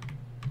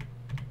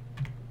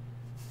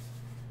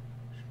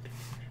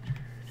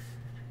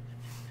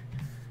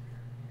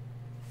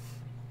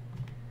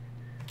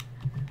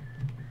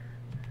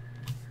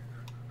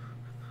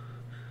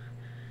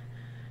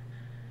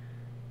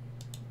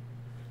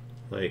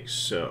 Like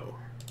so.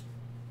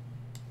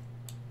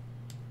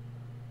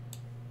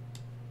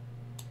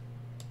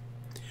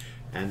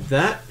 And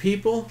that,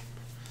 people,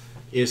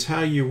 is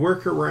how you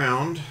work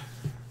around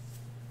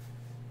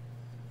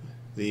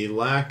the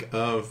lack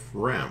of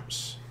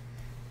ramps.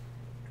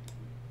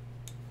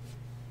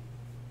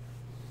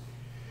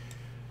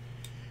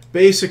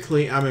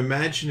 Basically, I'm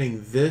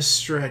imagining this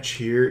stretch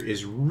here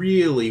is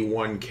really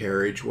one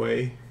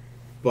carriageway,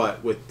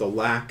 but with the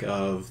lack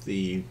of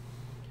the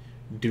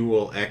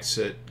dual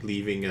exit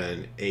leaving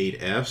an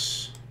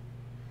 8S,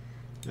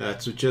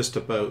 that's just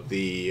about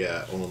the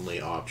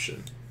only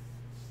option.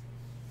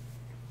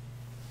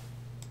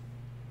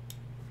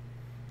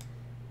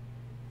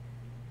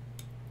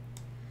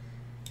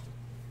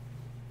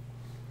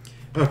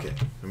 Okay,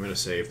 I'm going to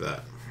save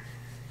that.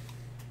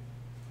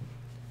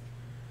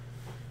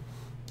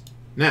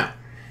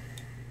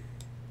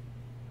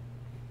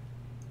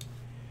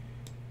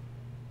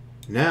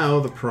 Now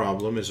the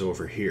problem is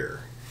over here.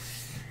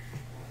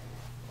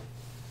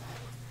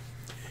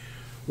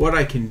 What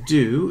I can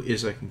do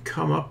is I can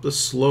come up the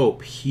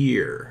slope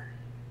here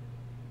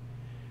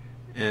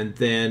and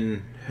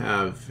then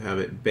have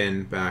it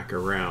bend back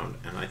around,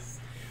 and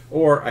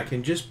or I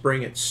can just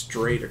bring it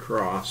straight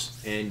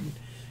across and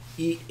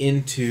eat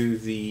into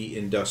the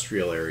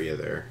industrial area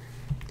there.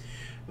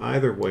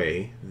 Either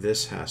way,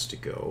 this has to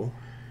go,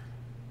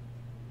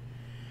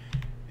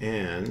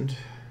 and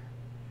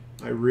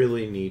I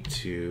really need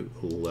to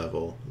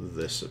level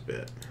this a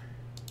bit.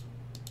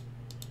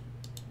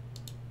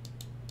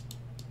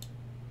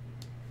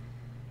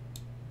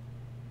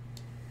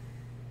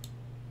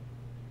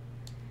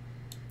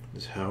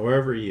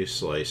 However you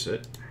slice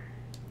it,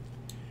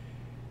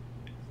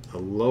 a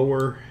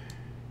lower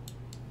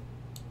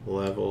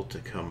level to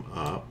come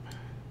up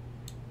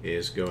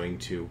is going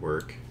to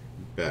work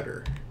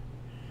better.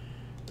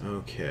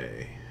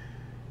 Okay.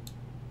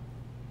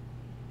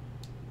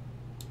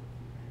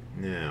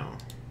 Now,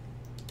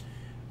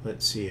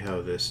 let's see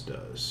how this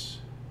does.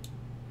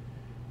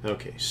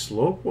 Okay,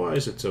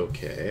 slope-wise it's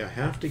okay. I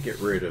have to get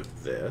rid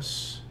of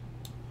this.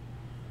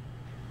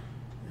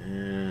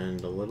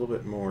 And a little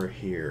bit more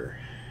here.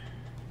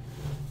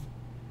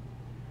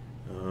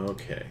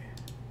 Okay.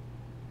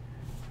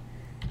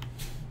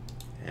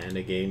 And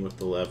again with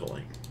the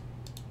leveling.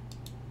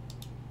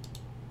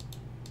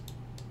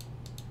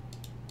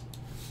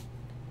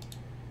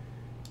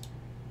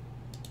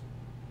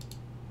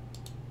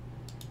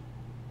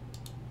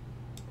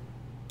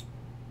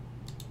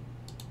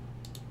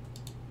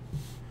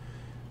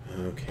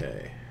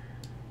 Okay.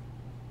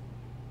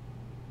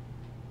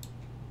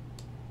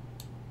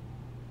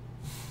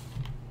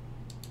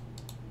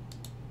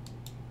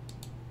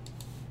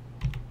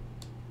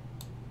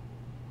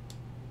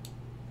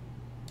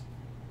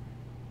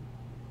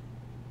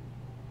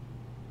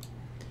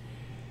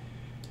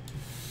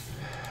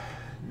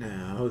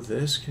 Now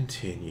this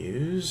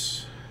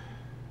continues.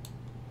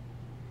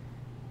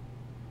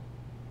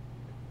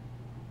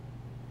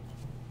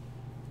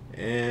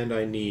 And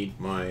I need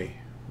my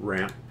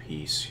ramp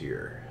piece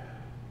here.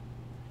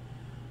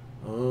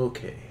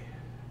 Okay.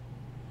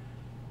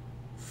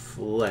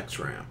 Flex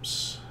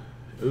ramps.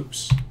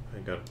 Oops, I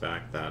gotta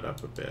back that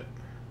up a bit.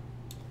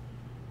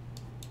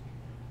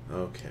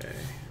 Okay.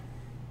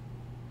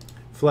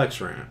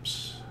 Flex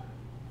ramps.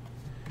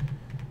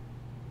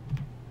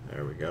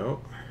 There we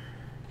go.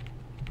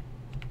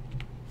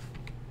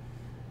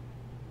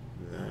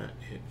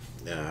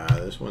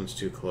 This one's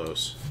too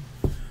close.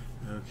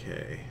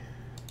 Okay.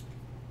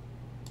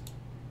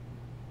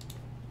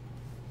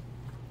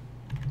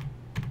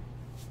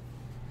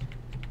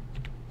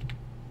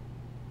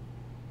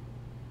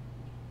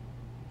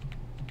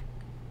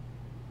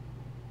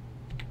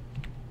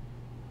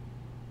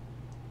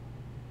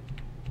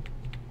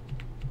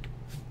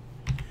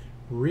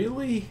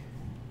 Really?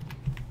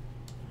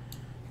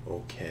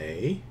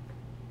 Okay.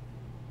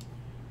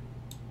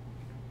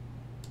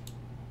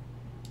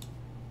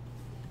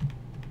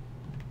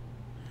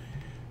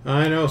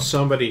 I know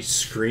somebody's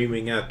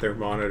screaming at their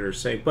monitor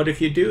saying, but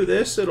if you do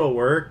this, it'll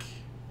work.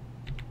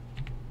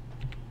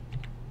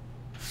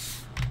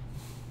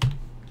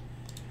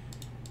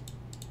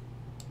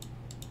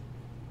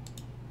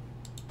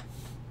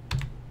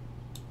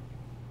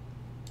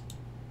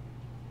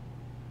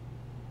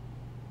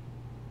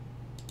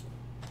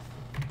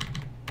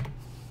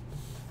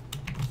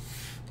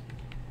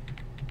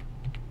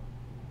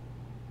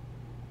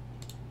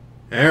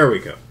 There we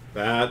go.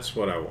 That's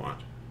what I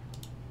want.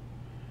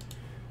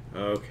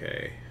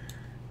 Okay.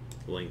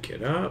 Link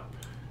it up.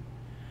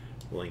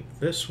 Link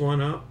this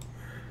one up.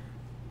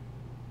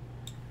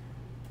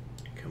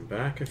 Come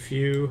back a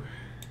few.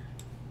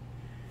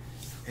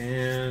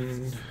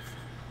 And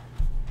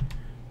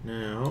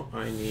now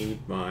I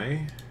need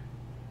my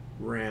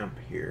ramp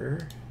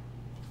here.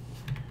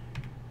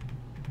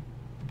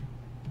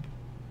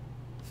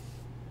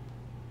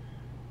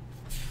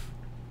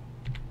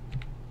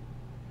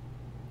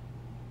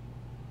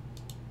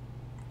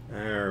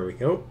 There we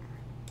go.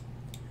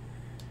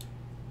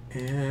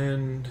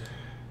 And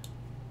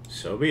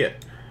so be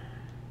it.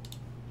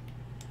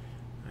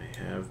 I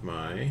have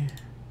my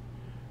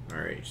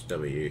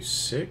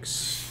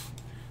RHW6.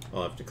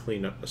 I'll have to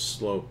clean up the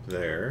slope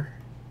there.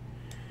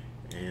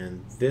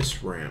 And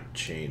this ramp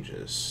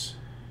changes.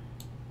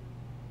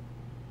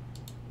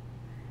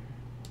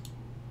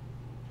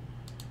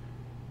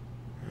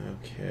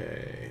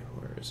 Okay,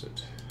 where is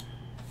it?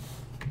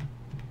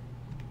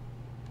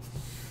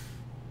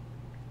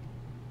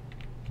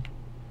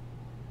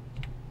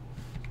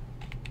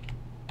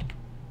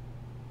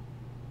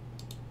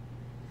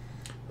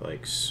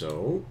 Like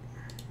so.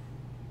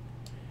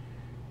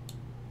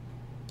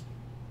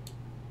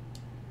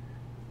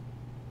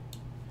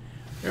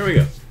 There we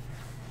go.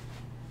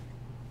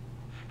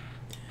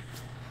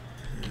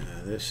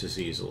 This is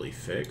easily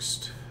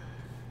fixed.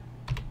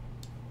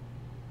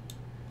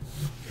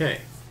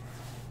 Okay.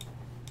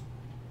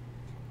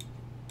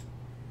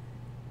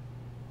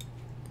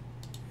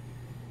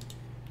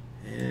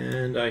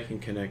 And I can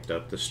connect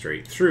up the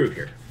straight through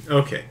here.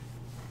 Okay.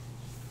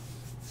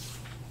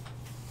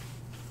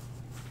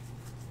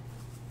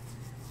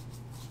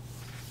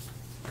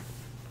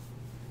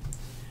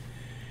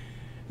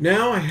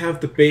 Now I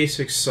have the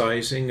basic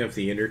sizing of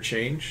the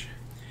interchange.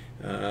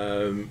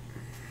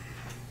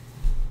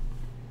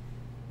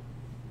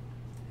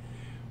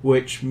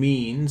 Which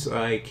means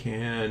I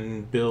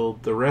can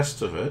build the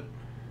rest of it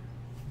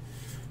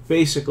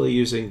basically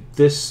using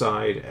this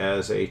side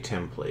as a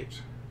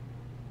template.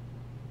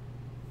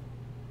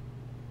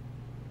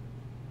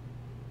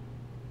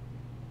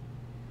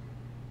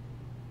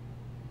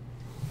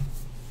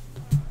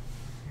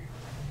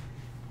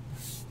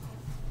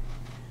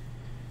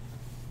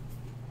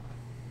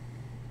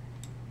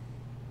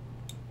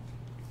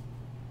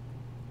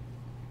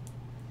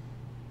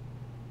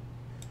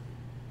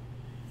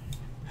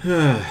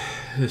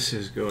 This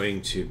is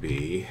going to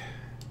be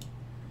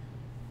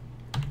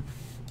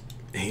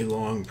a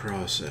long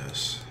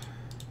process.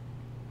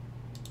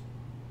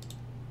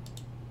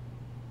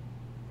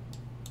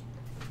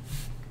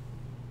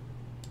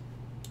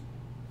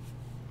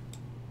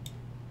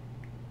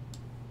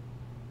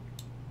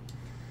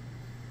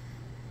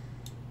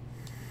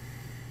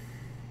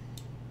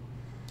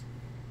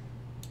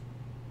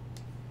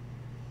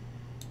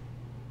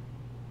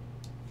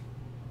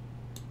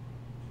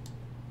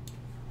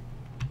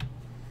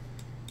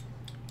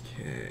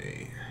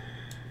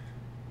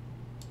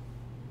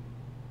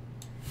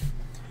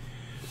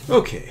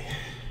 Okay,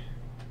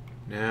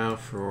 now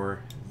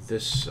for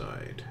this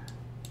side.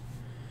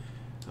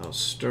 I'll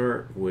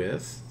start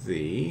with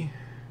the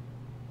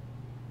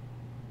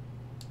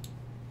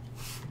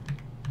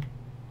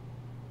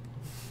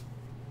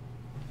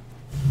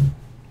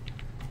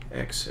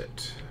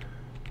exit.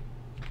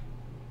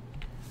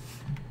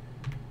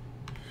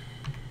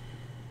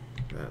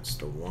 That's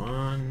the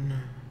one.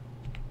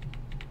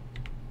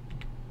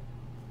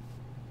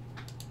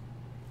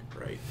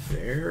 Right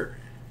there.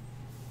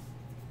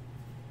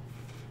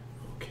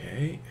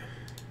 Okay,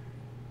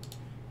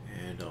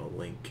 and I'll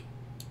link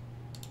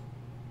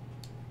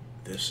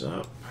this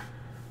up.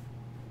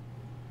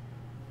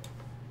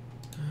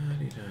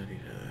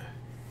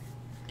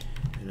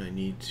 And I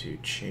need to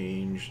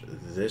change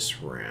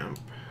this ramp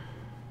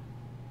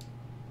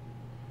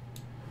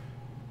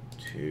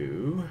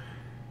to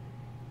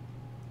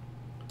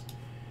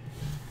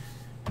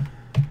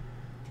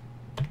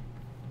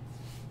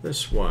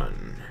this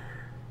one.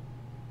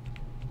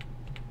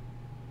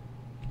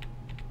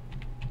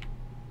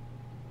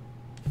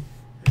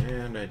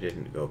 And I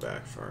didn't go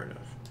back far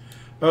enough.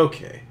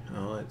 Okay,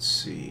 well, let's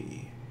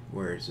see.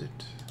 Where is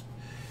it?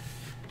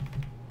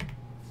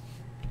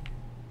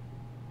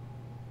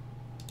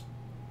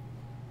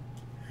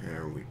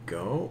 There we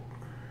go.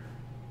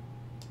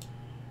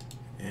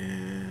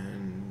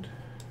 And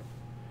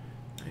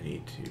I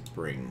need to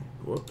bring,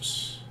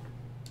 whoops.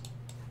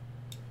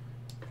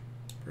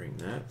 Bring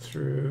that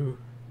through.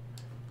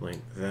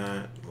 Link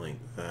that, link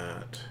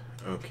that.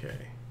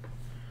 Okay.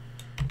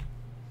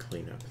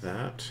 Clean up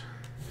that.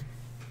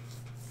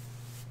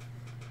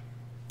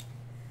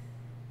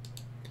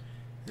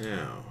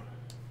 Now,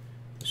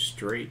 the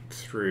straight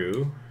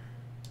through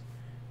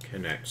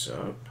connects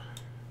up.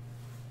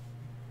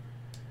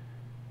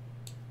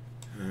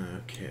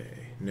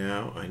 Okay,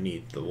 now I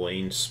need the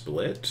lane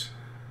split.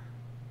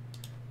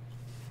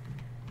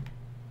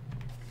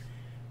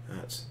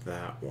 That's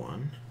that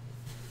one.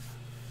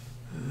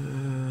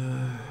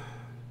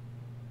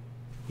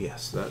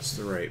 Yes, that's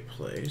the right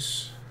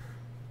place.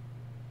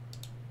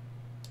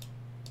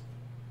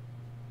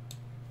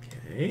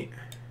 Okay.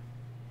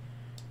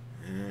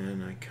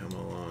 And I come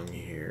along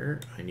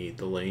here. I need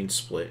the lane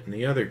split in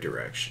the other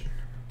direction.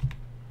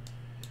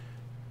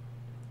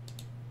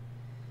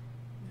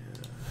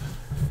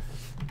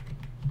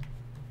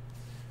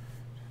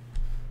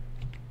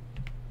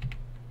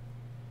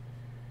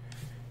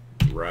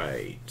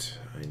 Right.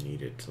 I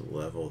needed to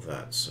level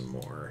that some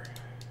more.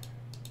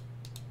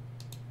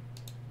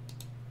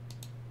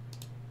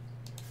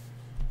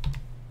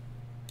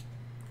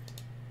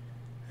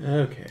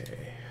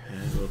 Okay,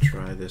 and we'll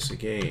try this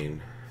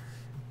again.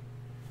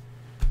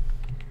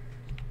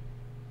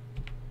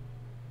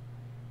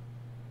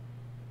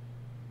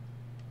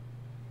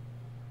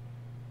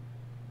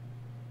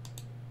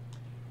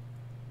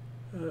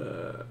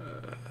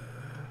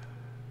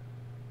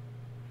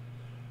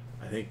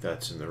 I think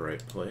that's in the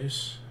right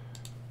place.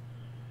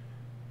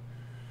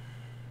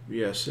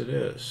 Yes, it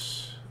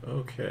is.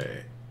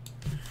 Okay.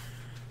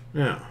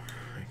 Now,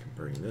 I can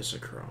bring this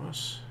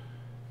across.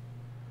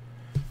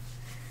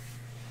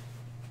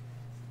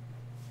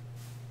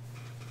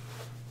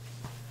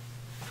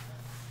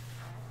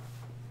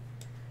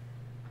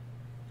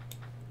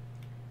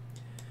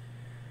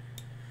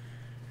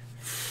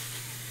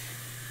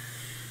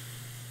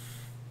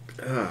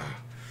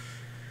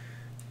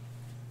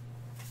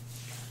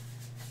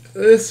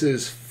 This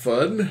is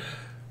fun.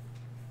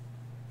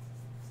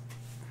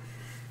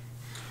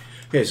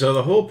 Okay, so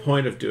the whole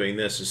point of doing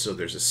this is so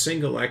there's a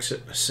single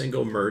exit, a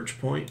single merge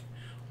point.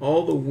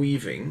 All the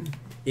weaving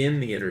in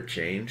the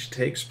interchange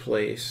takes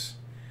place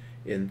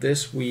in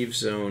this weave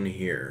zone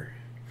here,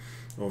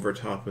 over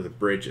top of the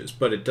bridges,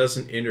 but it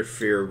doesn't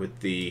interfere with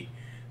the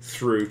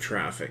through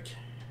traffic.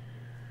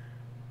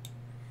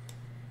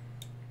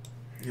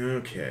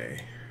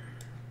 Okay.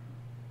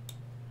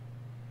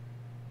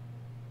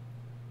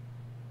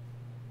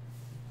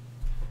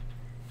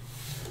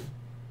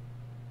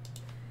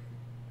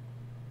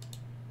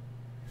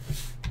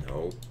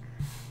 Nope.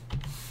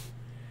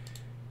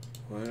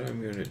 What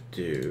I'm going to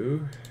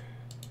do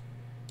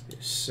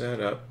is set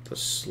up the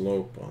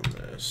slope on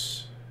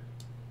this.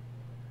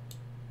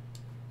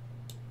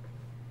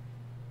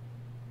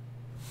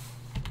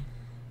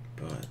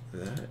 But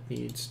that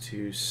needs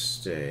to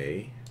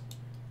stay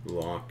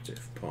locked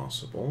if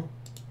possible.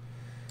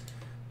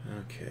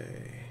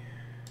 Okay.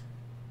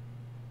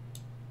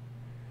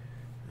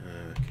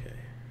 Okay.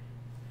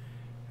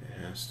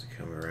 It has to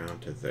come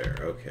around to there.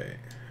 Okay.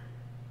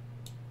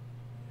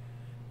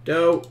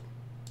 Dope.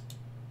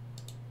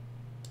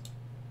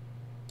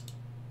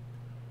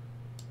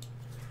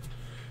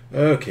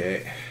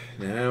 Okay,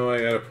 now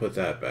I gotta put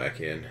that back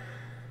in.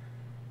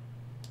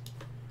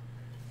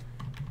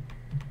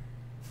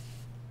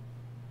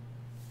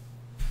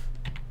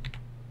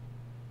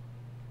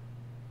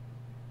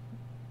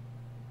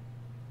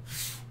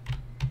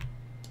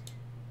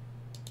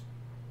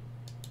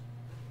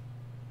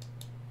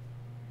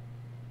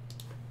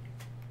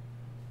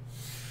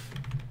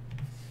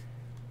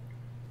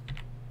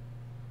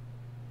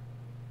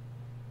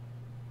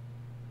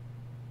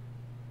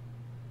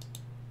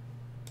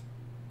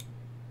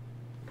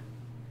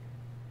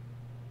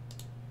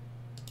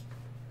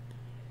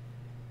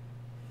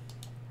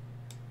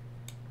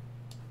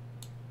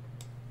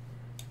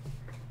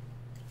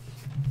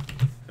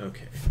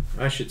 Okay,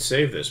 I should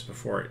save this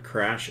before it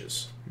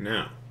crashes.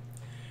 Now,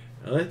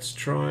 let's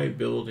try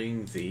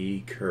building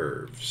the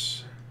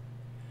curves.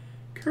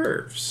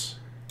 Curves.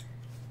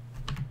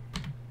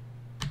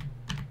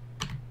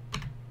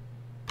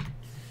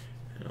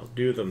 And I'll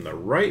do them the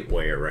right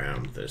way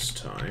around this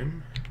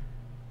time.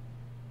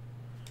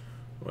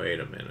 Wait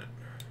a minute.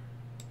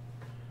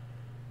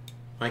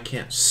 I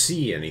can't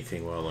see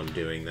anything while I'm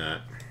doing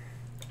that.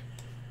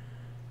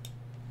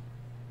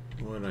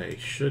 What I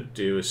should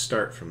do is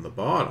start from the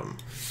bottom.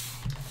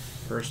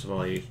 First of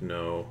all, you need to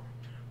know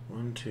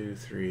 1, 2,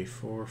 3,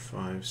 4,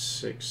 5,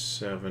 6,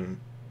 7,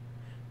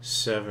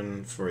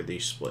 7 for the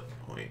split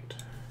point.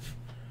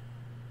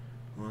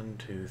 1,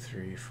 2,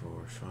 3,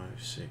 4, 5,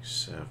 6,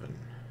 7.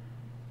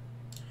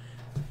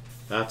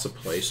 That's a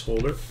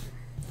placeholder.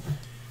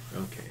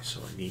 Okay, so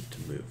I need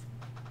to move.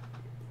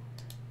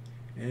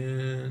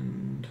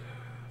 And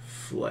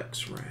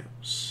flex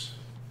ramps.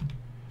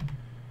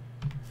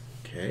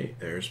 Okay,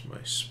 there's my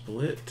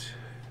split.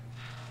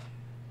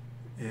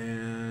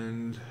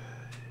 And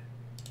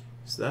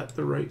is that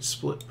the right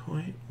split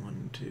point?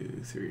 1,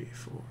 2, 3,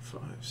 4,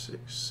 5,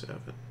 6, 7.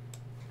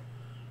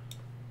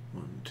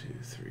 1, 2,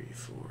 3,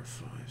 4,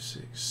 5,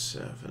 6,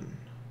 7.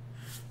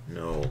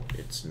 No,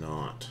 it's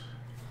not.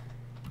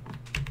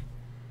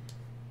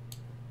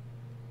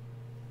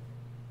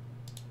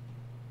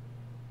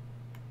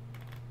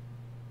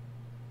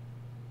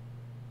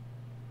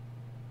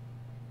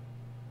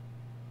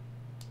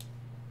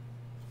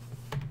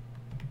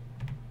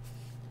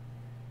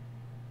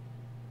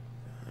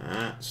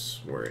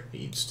 That's where it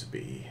needs to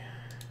be.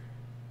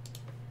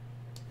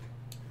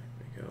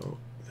 There we go.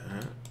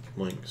 That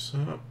links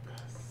up.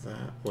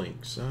 That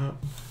links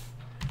up.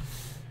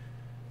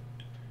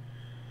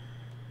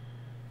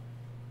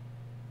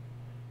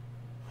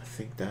 I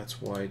think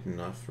that's wide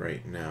enough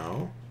right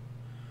now.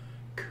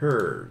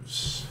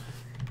 Curves.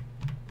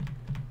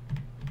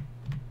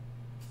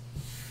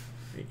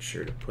 Make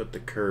sure to put the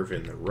curve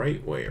in the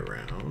right way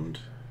around.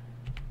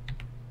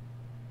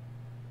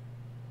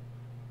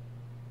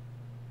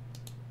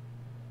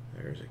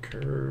 There's a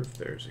curve,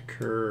 there's a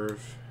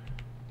curve.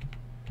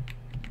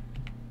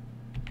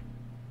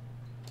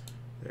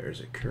 There's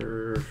a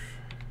curve.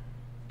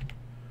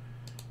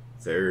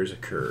 There's a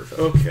curve.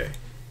 Okay.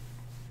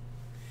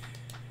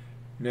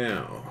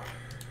 Now,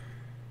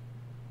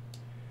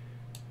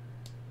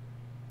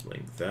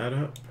 link that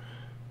up.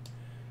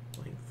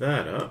 Link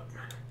that up.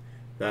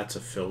 That's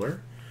a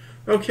filler.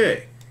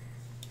 Okay.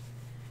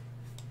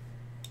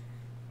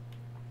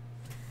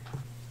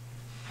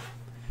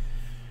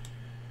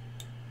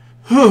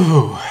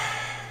 Whew.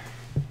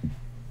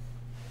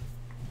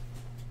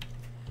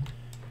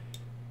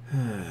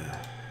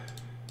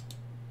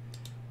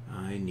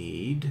 I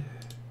need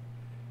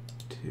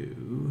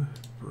to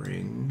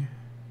bring...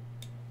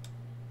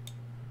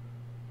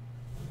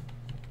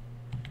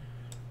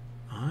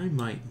 I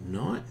might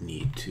not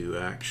need to,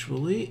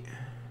 actually.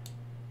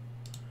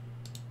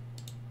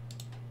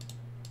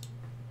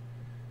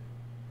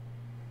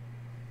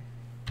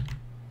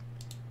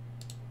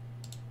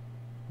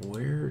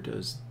 Where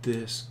does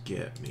this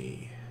get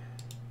me?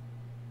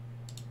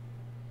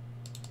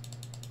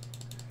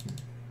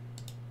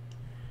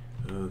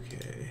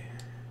 Okay.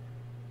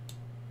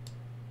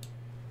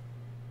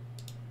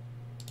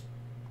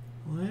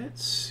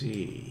 Let's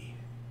see.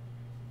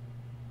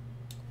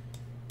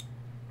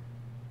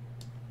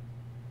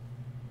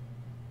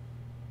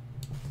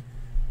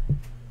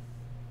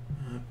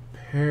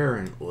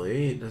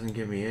 Apparently, it doesn't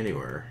get me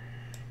anywhere.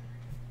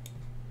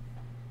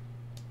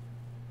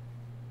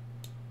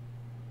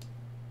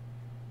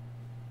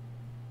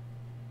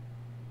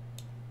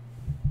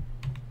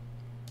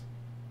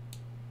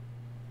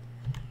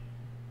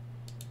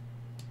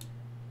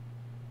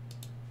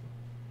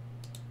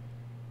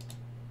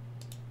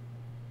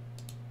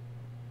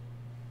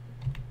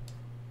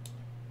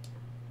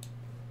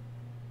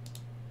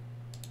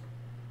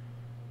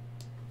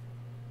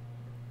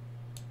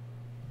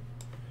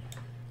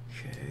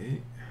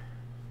 Okay.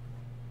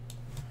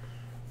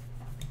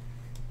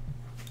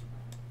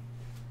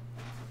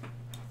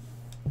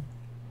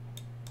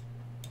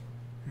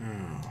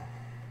 Oh.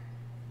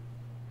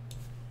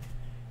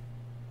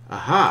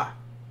 Aha!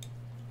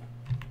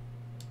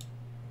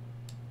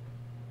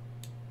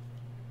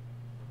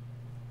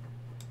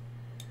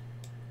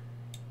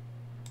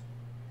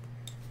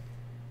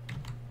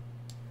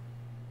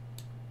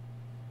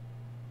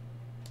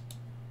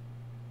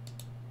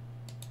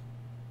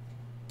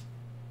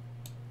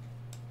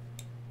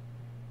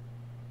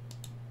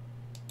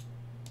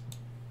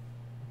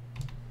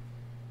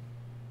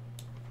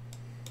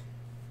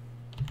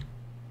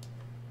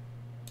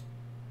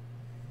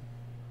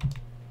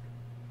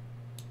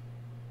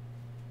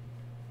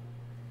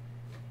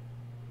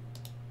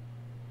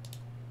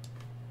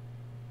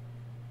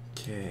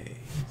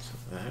 So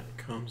that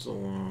comes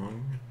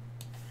along,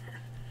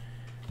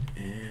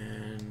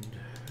 and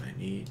I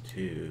need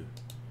to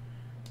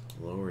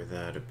lower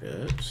that a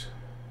bit.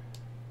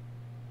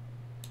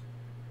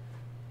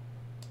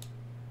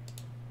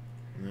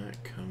 And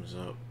that comes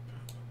up,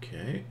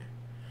 okay.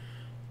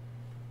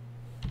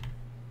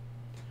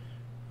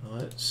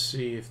 Let's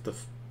see if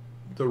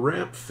the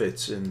ramp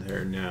fits in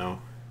there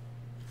now.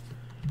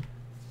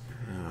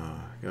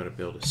 Got to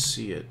be able to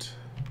see it.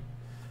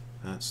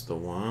 That's the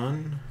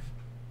one.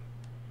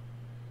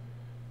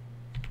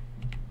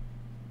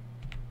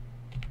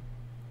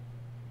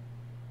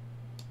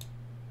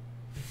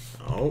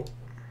 Oh.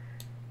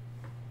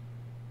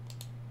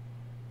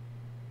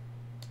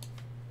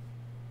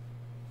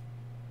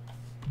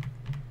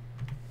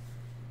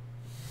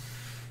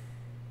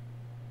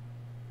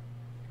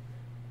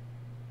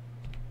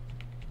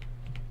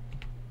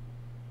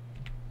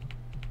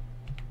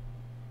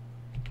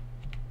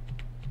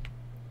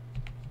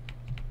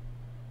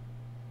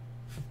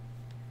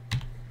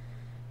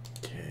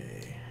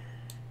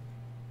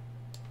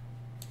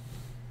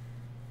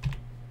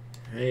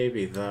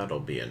 Maybe that'll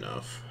be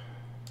enough.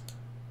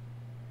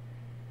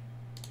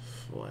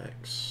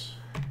 Flex.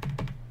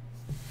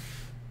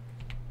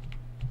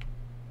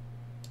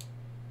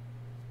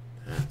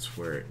 That's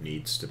where it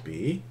needs to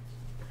be.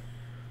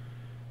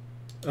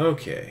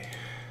 Okay,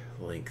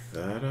 link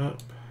that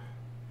up.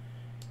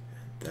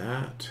 And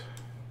that.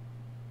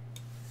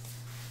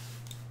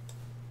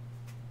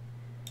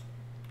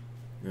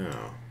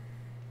 Now.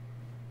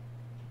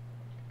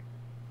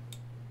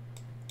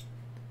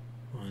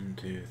 1,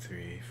 2,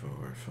 3, 4,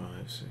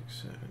 5, 6,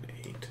 7,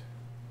 8. 1,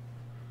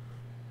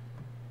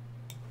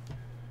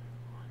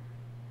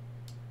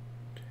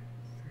 2, 3,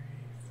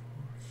 4,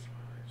 5,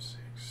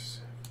 6,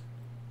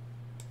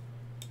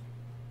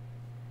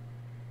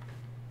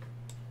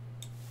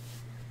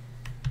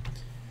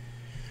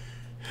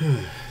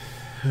 7.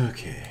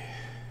 Okay.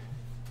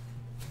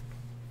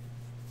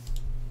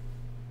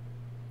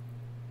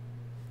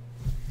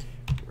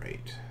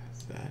 Right.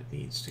 That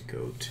needs to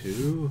go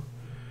to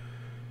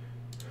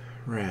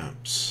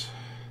ramps.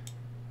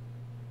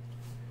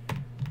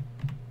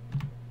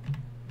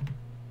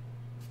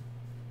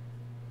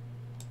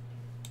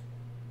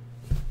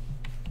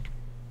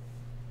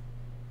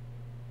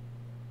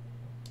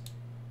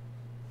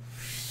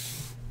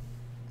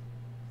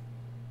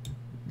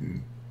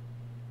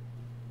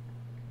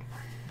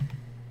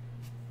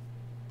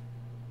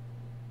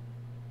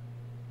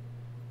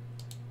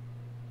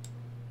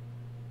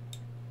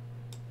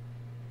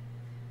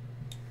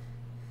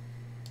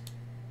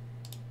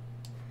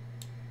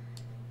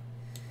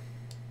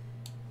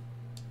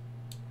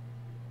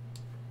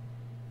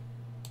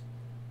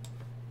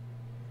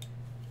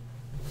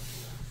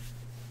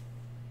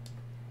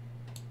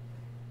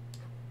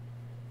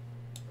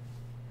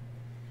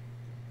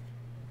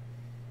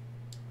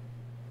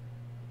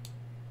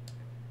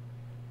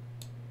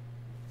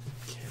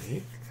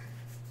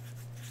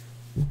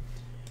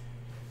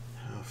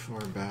 How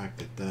far back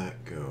did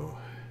that go?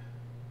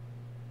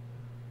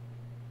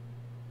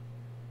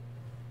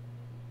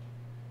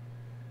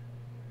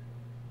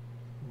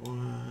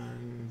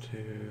 One,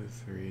 2,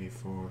 3,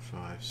 4,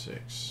 5,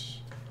 6.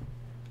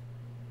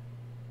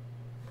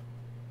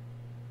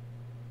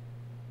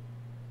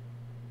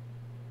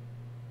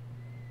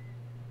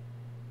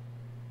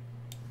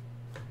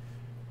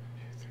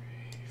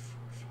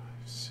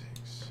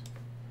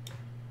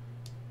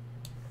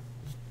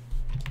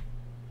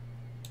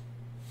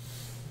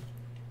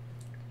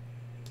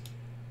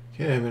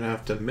 Okay, I'm going to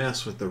have to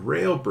mess with the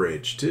rail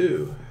bridge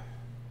too.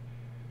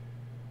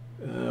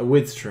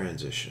 Width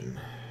transition.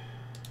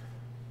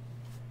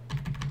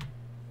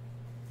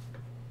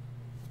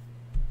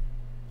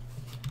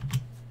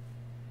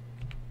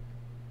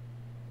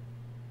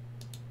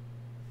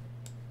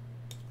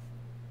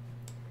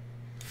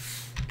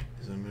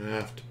 Because I'm going to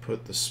have to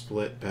put the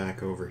split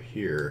back over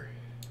here.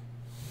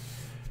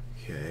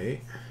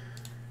 Okay.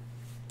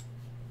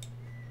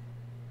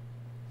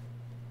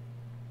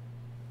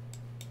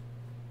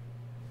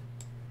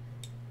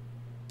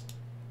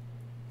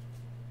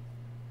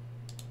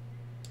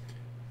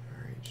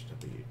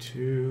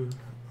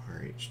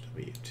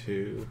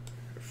 RHW2,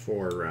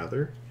 4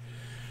 rather.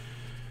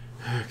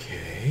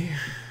 Okay.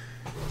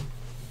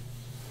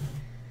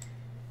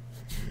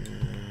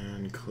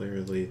 And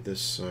clearly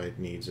this side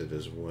needs it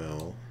as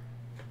well.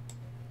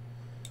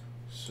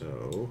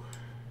 So,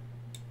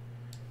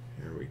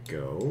 here we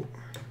go.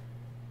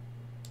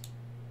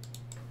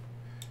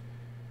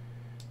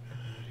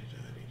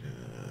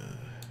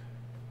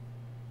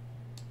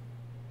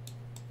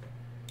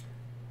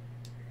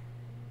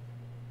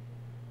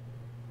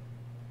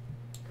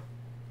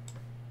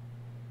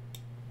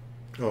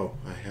 Oh,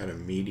 I had a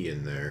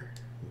median there.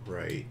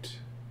 Right.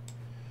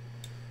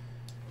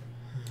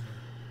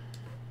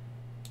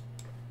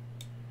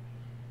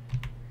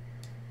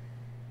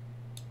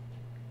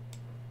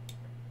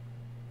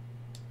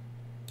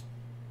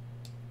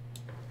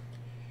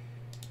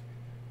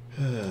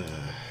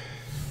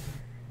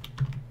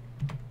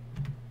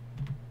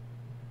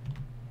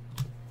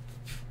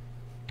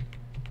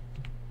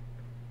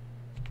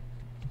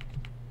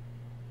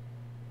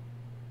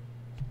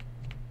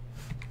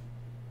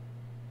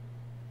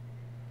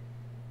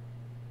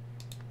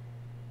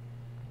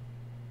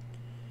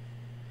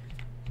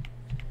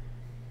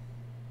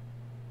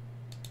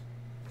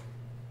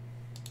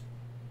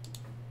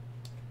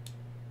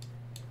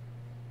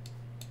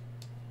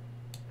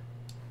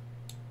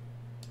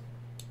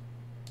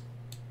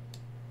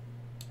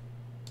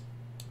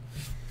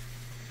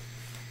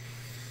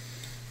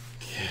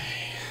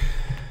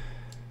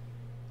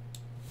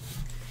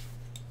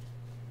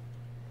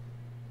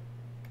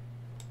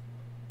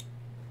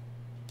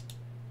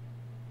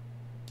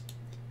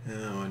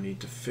 Now I need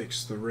to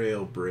fix the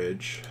rail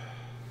bridge.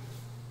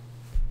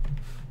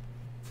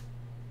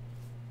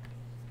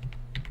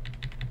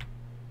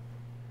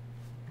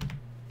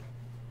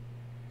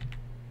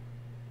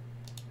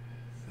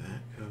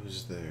 That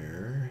goes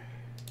there.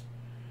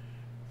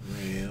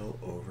 Rail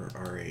over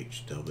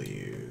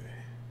RHW.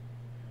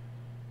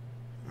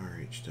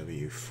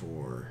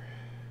 RHW4.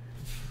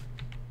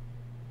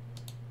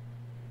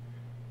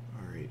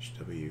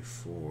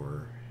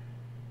 RHW4.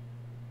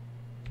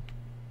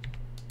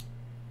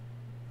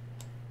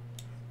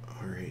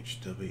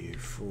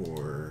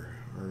 RHW4.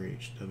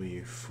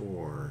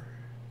 RHW4.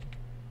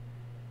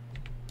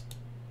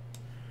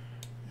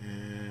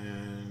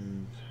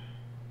 And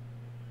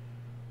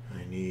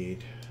I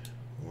need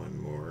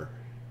one more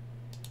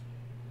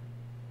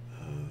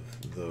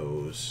of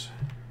those.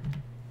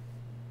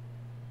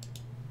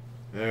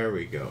 There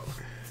we go.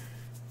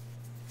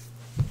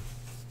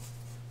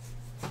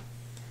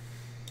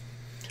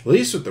 At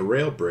least with the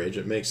rail bridge,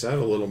 it makes that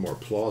a little more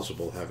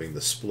plausible, having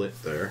the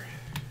split there.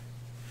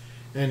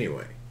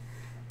 Anyway.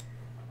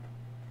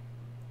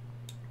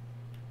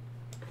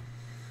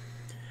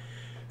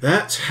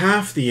 That's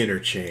half the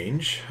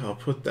interchange. I'll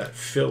put that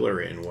filler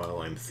in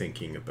while I'm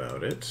thinking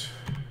about it.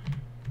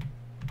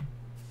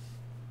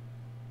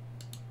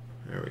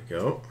 There we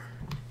go.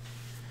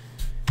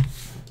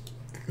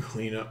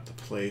 Clean up the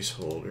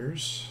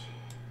placeholders.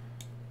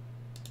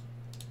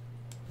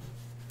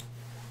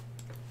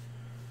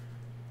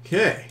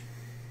 Okay.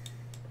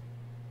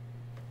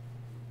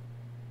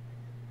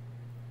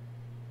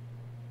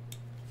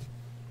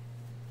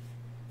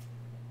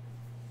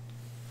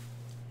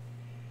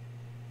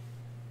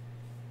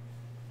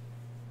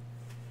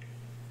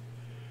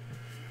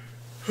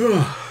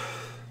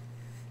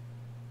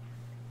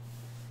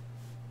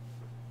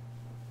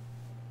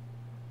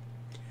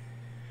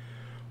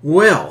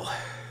 Well,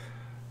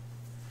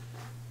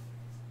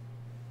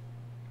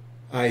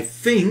 I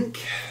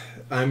think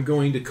I'm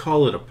going to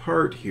call it a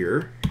part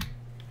here,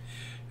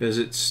 as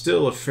it's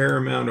still a fair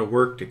amount of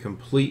work to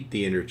complete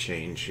the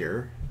interchange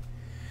here.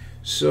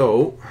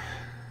 So,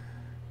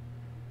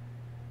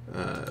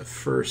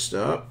 first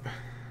up,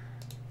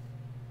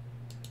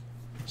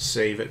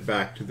 save it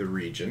back to the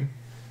region.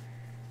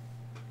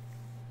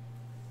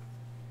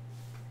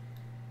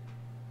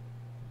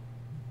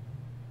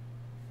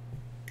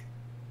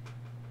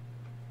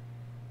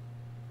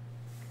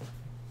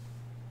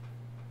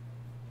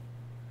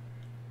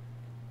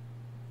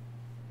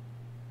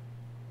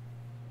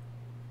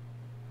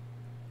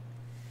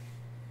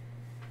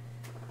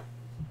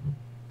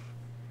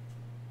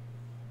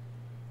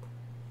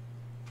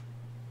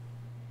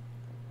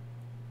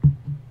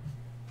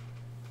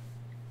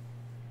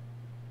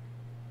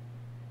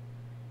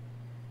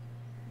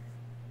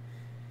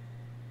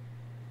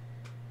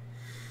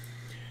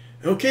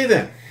 Okay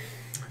then,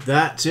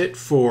 that's it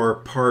for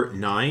part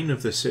 9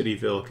 of the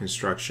Cityville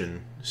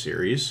construction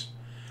series.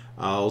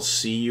 I'll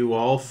see you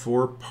all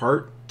for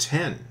part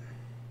 10.